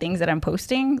about the things that I'm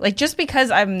posting? Like just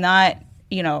because I'm not,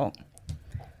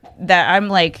 that I'm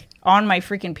like on my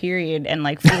freaking period and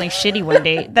like feeling shitty one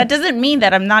day, that doesn't mean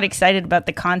that I'm not excited about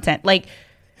the content. Like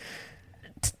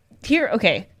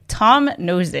okay, Tom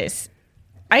knows this.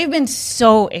 I've been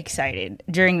so excited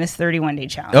during this 31-day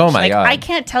challenge. Oh my God. I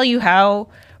can't tell you how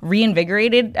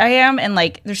reinvigorated I am. And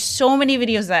like, there's so many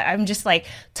videos that I'm just like,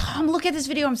 Tom, look at this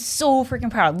video. I'm so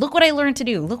freaking proud. Look what I learned to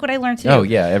do. Oh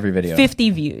yeah, every video. 50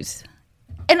 views.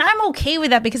 And I'm okay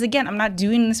with that because again, I'm not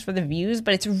doing this for the views,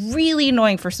 but it's really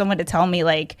annoying for someone to tell me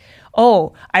like,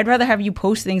 oh, I'd rather have you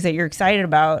post things that you're excited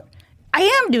about. I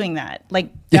am doing that. Like,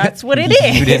 that's what it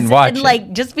is. You didn't watch and it.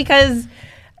 Like, just because...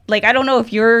 Like, I don't know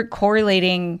if you're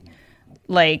correlating,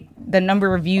 like, the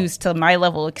number of views to my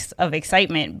level of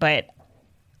excitement, but,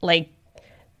 like,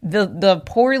 the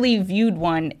poorly viewed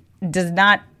one does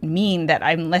not mean that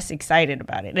I'm less excited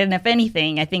about it. And if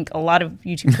anything, I think a lot of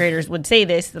YouTube creators would say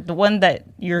this, that the one that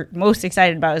you're most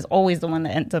excited about is always the one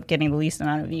that ends up getting the least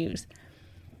amount of views.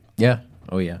 Yeah.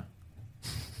 Oh, yeah.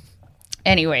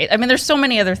 Anyway, I mean, there's so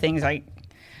many other things I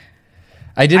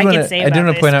did want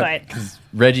to point out, but... because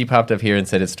Reggie popped up here and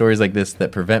said it's stories like this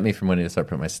that prevent me from wanting to start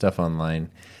putting my stuff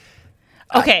online.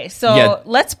 Okay, so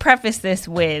let's preface this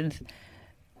with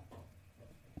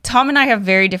Tom and I have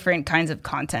very different kinds of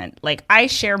content. Like, I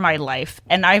share my life,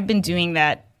 and I've been doing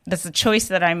that. That's a choice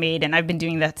that I made, and I've been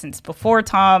doing that since before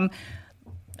Tom.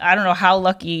 I don't know how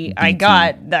lucky I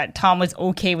got that Tom was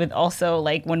okay with also,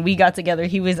 like, when we got together,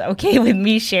 he was okay with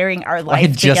me sharing our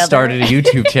life together. I just started a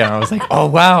YouTube channel. I was like, oh,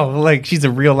 wow, like, she's a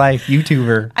real-life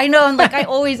YouTuber. I know, and, like, I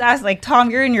always ask, like,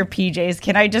 Tom, you're in your PJs.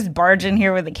 Can I just barge in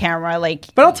here with the camera? Like,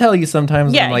 but I'll tell you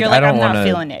sometimes. Yeah, I'm like, you're like, I don't I'm want not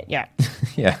feeling it. Yeah.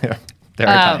 Yeah, there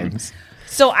are times.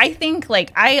 So I think,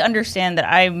 like, I understand that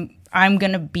I'm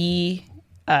going to be,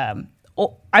 I'm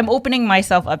opening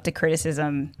myself up to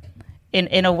criticism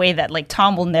in a way that, like,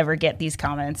 Tom will never get these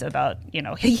comments about,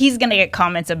 he's going to get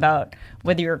comments about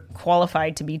whether you're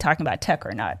qualified to be talking about tech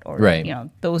or not, or, right.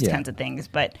 Those kinds of things.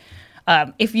 But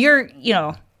if you're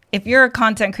a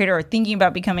content creator or thinking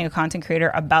about becoming a content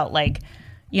creator about, like,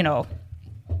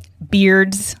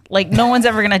 beards, like, no one's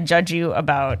ever going to judge you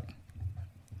about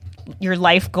your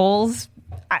life goals.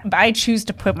 I choose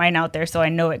to put mine out there so I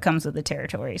know it comes with the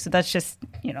territory. So that's just,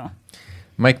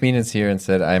 Mike Meenan's here and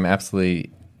said, I'm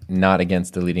absolutely not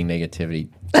against deleting negativity.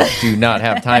 Do not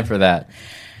have time for that.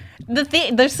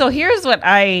 So here's what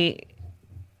I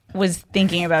was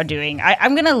thinking about doing.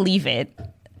 I'm going to leave it.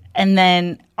 And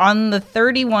then on the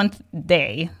 31st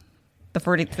day, the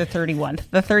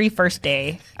 31st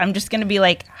day, I'm just going to be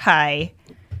like, hi,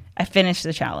 I finished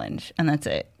the challenge. And that's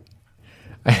it.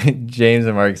 James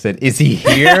and Mark said, is he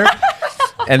here?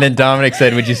 And then Dominic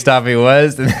said, would you stop me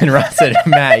was? And then Ross said,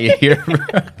 Matt, you here?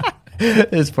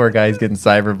 This poor guy's getting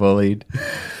cyberbullied.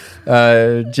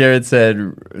 Jared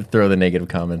said, throw the negative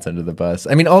comments under the bus.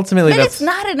 I mean, ultimately, But it's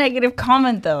not a negative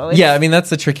comment, though. It's, yeah, I mean, that's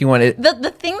the tricky one.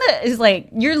 the thing that is like,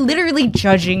 you're literally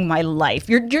judging my life.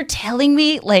 You're telling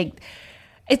me, like,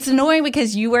 it's annoying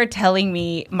because you are telling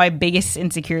me my biggest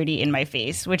insecurity in my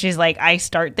face, which is like, I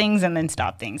start things and then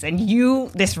stop things. And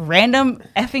you, this random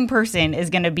effing person, is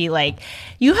going to be like,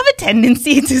 you have a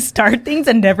tendency to start things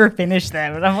and never finish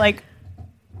them. And I'm like,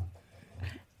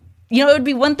 you know, it would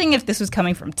be one thing if this was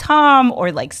coming from Tom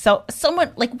or like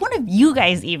someone like one of you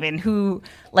guys even who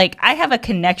like I have a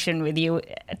connection with you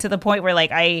to the point where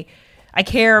like I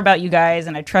care about you guys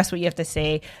and I trust what you have to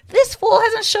say. This fool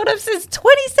hasn't showed up since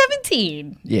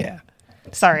 2017. Yeah.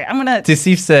 Sorry, I'm gonna.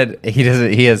 Steve said he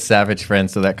has savage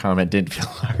friends, so that comment didn't feel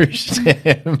harsh to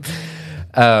him.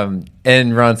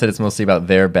 And Ron said it's mostly about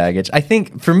their baggage. I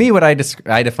think for me, what I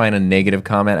define a negative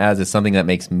comment as is something that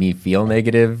makes me feel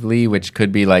negatively, which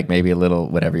could be like maybe a little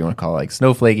whatever you want to call it, like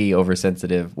snowflakey,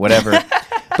 oversensitive, whatever.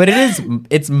 But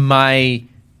it's mine.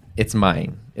 It's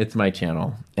my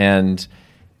channel, and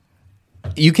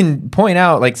you can point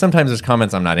out like sometimes there's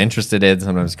comments I'm not interested in,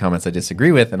 sometimes comments I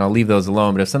disagree with, and I'll leave those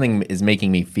alone. But if something is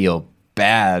making me feel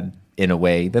bad in a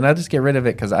way, then I'll just get rid of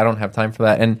it because I don't have time for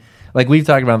that. And like we've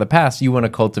talked about in the past, you want to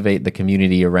cultivate the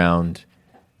community around.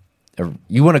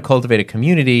 You want to cultivate a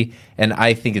community, and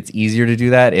I think it's easier to do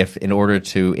that if, in order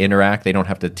to interact, they don't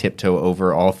have to tiptoe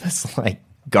over all this like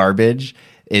garbage.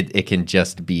 It can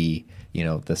just be, you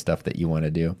know, the stuff that you want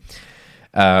to do.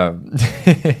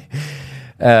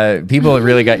 People have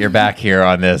really got your back here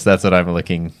on this. That's what I'm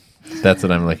looking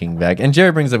back. And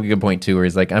Jared brings up a good point too, where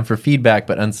he's like, I'm for feedback,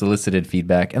 but unsolicited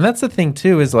feedback. And that's the thing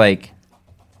too, is like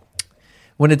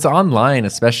when it's online,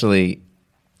 especially,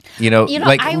 you know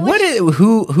like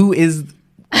who is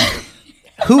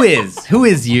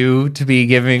you to be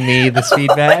giving me this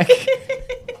feedback?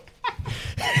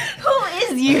 Who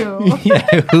is you?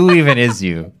 Yeah, who even is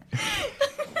you?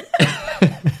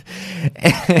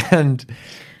 And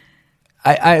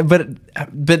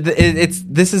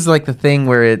this is like the thing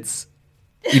where it's,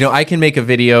 you know, I can make a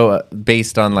video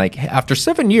based on like, after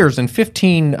 7 years and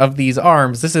 15 of these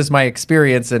arms, this is my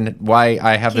experience and why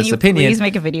I have this opinion. Please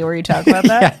make a video where you talk about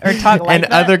that or talk like and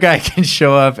that. Other guy can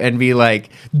show up and be like,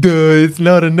 duh, it's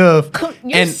not enough.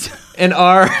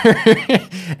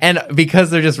 And because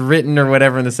they're just written or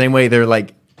whatever in the same way, they're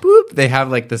like, boop, they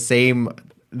have like the same,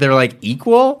 they're like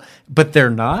equal, but they're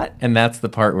not. And that's the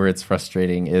part where it's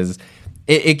frustrating is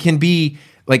it can be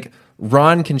like,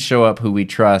 Ron can show up who we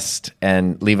trust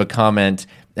and leave a comment,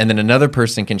 and then another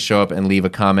person can show up and leave a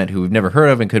comment who we've never heard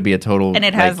of and could be a total and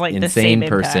it has like insane the same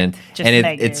person. Impact,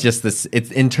 and it's just this.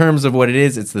 It's in terms of what it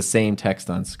is. It's the same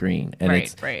text on screen, and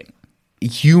it's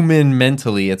human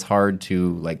mentally. It's hard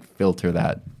to like filter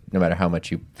that, no matter how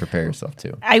much you prepare yourself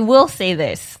to. I will say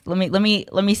this. Let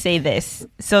me say this.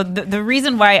 So the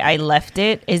reason why I left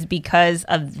it is because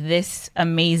of this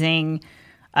amazing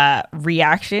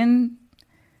reaction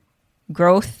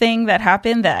growth thing that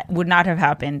happened that would not have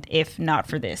happened if not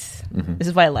for this. Mm-hmm. This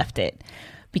is why I left it,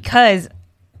 because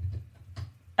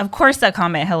of course that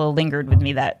comment hello lingered with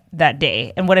me that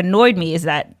day. And what annoyed me is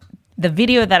that the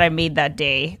video that I made that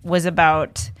day was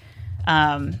about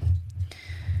how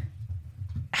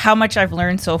much I've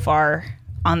learned so far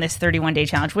on this 31-day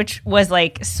challenge, which was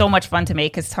like so much fun to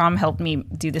make because Tom helped me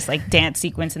do this like dance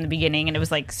sequence in the beginning, and it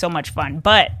was like so much fun.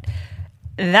 But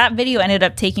that video ended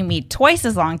up taking me twice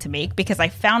as long to make because I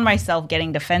found myself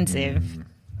getting defensive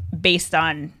based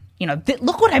on, you know,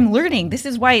 look what I'm learning. This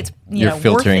is why it's, you're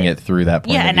filtering it through that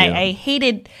point. Yeah, of and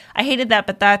view. I hated that,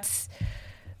 but that's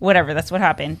whatever. That's what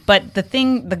happened. But the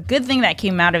good thing that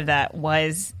came out of that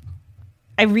was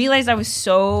I realized I was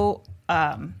so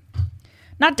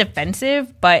not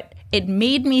defensive, but it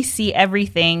made me see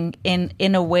everything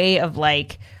in a way of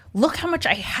like, look how much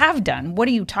I have done. What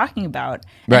are you talking about?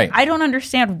 Right. And I don't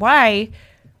understand why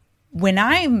when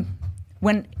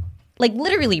like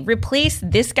literally replace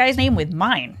this guy's name with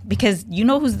mine, because you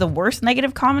know who's the worst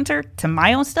negative commenter to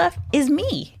my own stuff is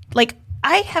me. Like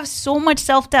I have so much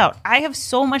self-doubt. I have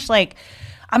so much like,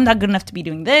 I'm not good enough to be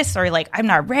doing this, or like, I'm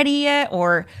not ready yet.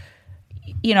 Or,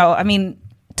 you know, I mean,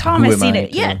 Tom has seen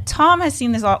it. Yeah. Tom has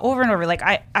seen this all over and over. Like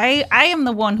I am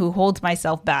the one who holds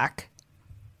myself back.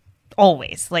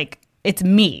 Always. Like it's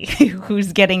me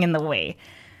who's getting in the way.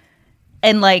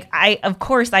 And like of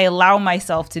course I allow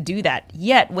myself to do that.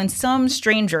 Yet when some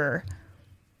stranger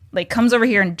like comes over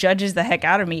here and judges the heck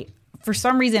out of me, for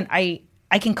some reason I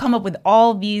can come up with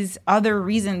all these other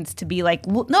reasons to be like,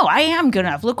 no, I am good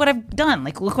enough. Look what I've done.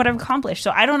 Like look what I've accomplished. So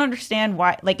I don't understand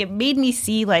why. Like it made me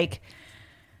see like,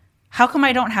 how come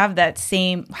I don't have that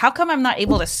same, how come I'm not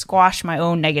able to squash my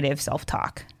own negative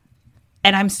self-talk?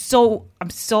 and I'm so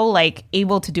like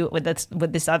able to do it with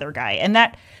this other guy. And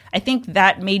that, I think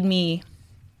that made me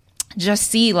just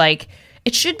see like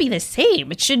it should be the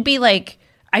same. It should be like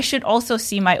I should also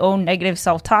see my own negative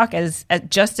self-talk as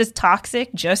just as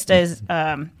toxic, just as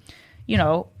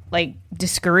like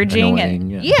discouraging,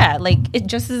 annoying, and like it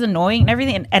just as annoying and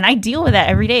everything. And I deal with that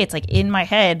every day. It's like in my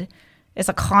head, it's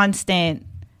a constant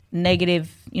negative,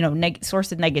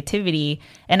 source of negativity.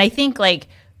 And I think like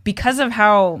because of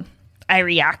how I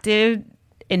reacted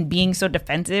and being so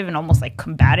defensive and almost like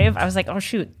combative, I was like, oh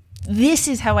shoot, this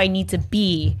is how I need to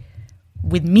be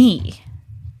with me.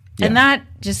 Yeah. And that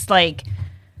just like,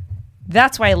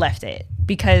 that's why I left it,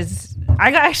 because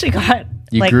I actually got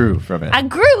you grew from it. I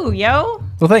grew, yo.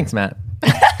 Well, thanks, Matt.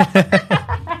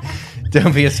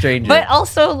 Don't be a stranger. But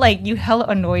also, like, you hella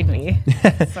annoyed me.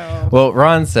 So. Well,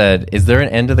 Ron said, is there an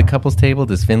end to the couples table?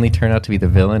 Does Finley turn out to be the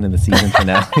villain in the season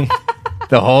finale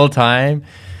the whole time?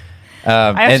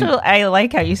 I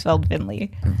like how you spelled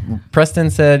Finley.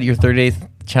 Preston said, your 30th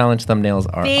challenge thumbnails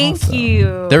are Thank awesome.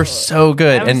 you. They're so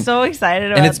good. I'm so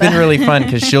excited about that. And it's been really fun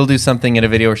because she'll do something in a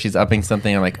video where she's upping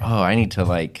something. I'm like, oh, I need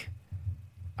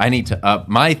to up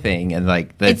my thing, and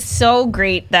like it's so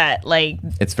great that like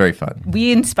it's very fun.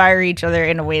 We inspire each other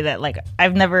in a way that like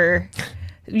I've never.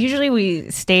 Usually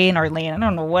we stay in our lane. I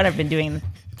don't know what I've been doing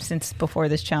since before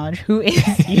this challenge. Who is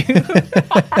you?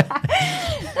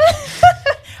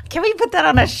 Can we put that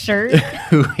on a shirt?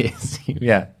 Who is you?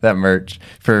 Yeah, that merch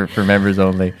for members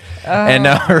only. And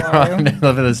now Ron, I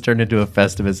love how this turned into a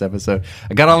Festivus episode.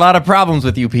 I got a lot of problems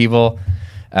with you people.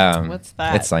 What's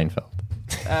that? It's Seinfeld.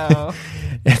 Oh.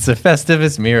 It's a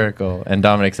Festivus miracle. And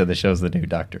Dominic said the show's the new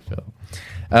Dr. Phil.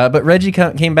 But Reggie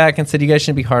came back and said, you guys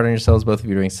shouldn't be hard on yourselves. Both of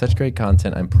you are doing such great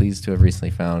content. I'm pleased to have recently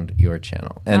found your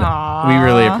channel. And we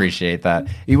really appreciate that.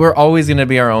 We're always going to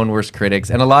be our own worst critics.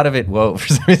 And a lot of it, for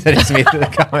some reason, it's made the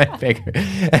comment bigger.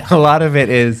 And a lot of it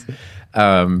is,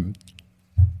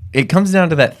 it comes down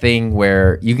to that thing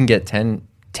where you can get 10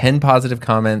 positive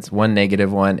comments, 1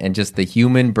 negative one, and just the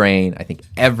human brain, I think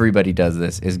everybody does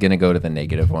this, is going to go to the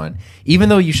negative one. Even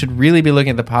though you should really be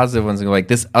looking at the positive ones and go like,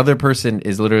 this other person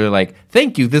is literally like,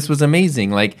 thank you, this was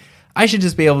amazing. Like, I should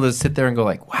just be able to sit there and go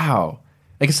like, wow.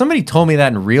 Like, if somebody told me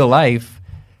that in real life,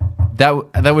 that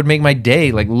would make my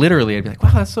day. Like, literally, I'd be like,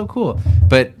 wow, that's so cool.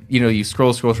 But, you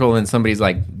scroll, and somebody's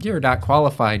like, you're not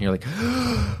qualified. And you're like,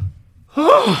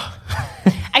 oh.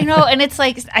 I know, and it's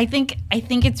like I think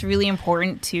it's really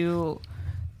important to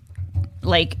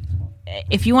like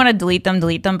if you want to delete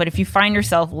them, but if you find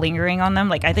yourself lingering on them,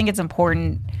 like I think it's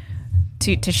important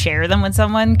to share them with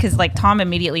someone, because like Tom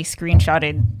immediately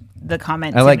screenshotted the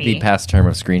comment. I like the past term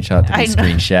of screenshot to be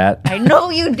screenshot. I know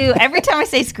you do. Every time I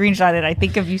say screenshot it, I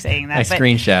think of you saying that.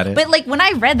 Screenshot it. But like when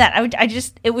I read that,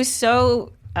 it was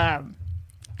so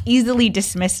easily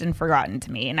dismissed and forgotten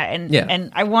to me,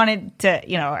 and I wanted to,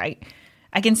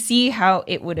 I can see how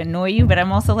it would annoy you, but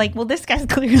I'm also like, well, this guy's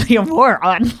clearly a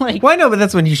moron. Like, well, I know, but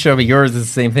that's when you show me yours is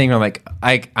the same thing. I'm like,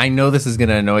 I know this is going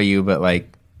to annoy you, but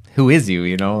like, who is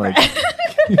you? Like.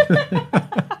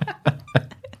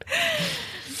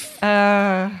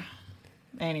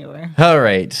 Anyway. All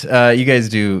right, you guys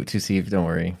do to see. Don't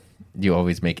worry. You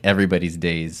always make everybody's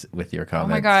days with your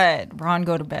comments. Oh my God, Ron,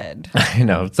 go to bed. I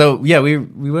know. So yeah, we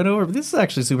went over. But this is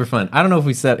actually super fun. I don't know if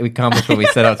we accomplished what we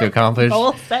set out to accomplish.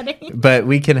 Goal setting. But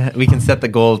we can set the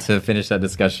goal to finish that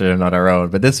discussion on our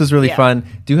own. But this was really fun.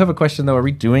 Do you have a question though? Are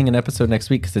we doing an episode next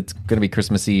week? Because it's going to be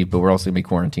Christmas Eve, but we're also going to be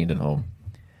quarantined at home.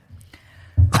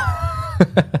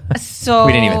 So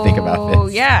we didn't even think about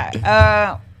this.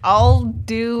 Yeah,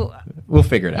 We'll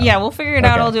figure it out. Yeah, we'll figure it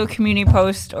out. I'll do a community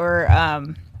post or.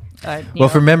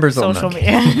 For members social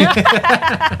media.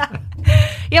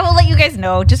 Yeah, we'll let you guys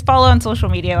know. Just follow on social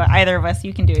media. Either of us,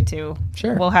 you can do it too.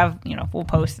 Sure. We'll have, we'll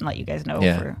post and let you guys know.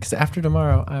 Yeah, because after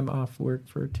tomorrow, I'm off work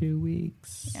for 2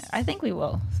 weeks. Yeah, I think we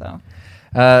will. So.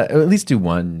 At least do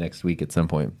one next week at some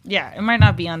point. Yeah, it might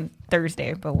not be on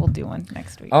Thursday, but we'll do one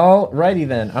next week. Alrighty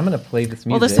then. I'm going to play this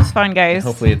music. Well, this was fun, guys.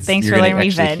 Hopefully Thanks you're for letting me me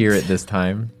actually vent. hear it this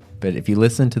time. But if you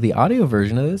listen to the audio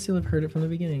version of this, you'll have heard it from the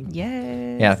beginning.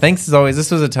 Yes. Yeah, thanks as always. This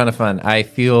was a ton of fun. I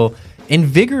feel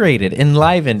invigorated,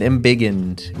 enlivened,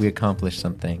 embiggened. We accomplished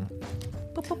something.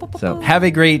 So have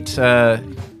a great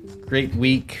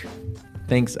week.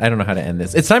 Thanks. I don't know how to end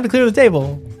this. It's time to clear the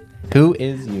table. Who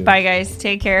is you? Bye, guys.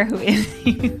 Take care. Who is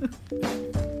you?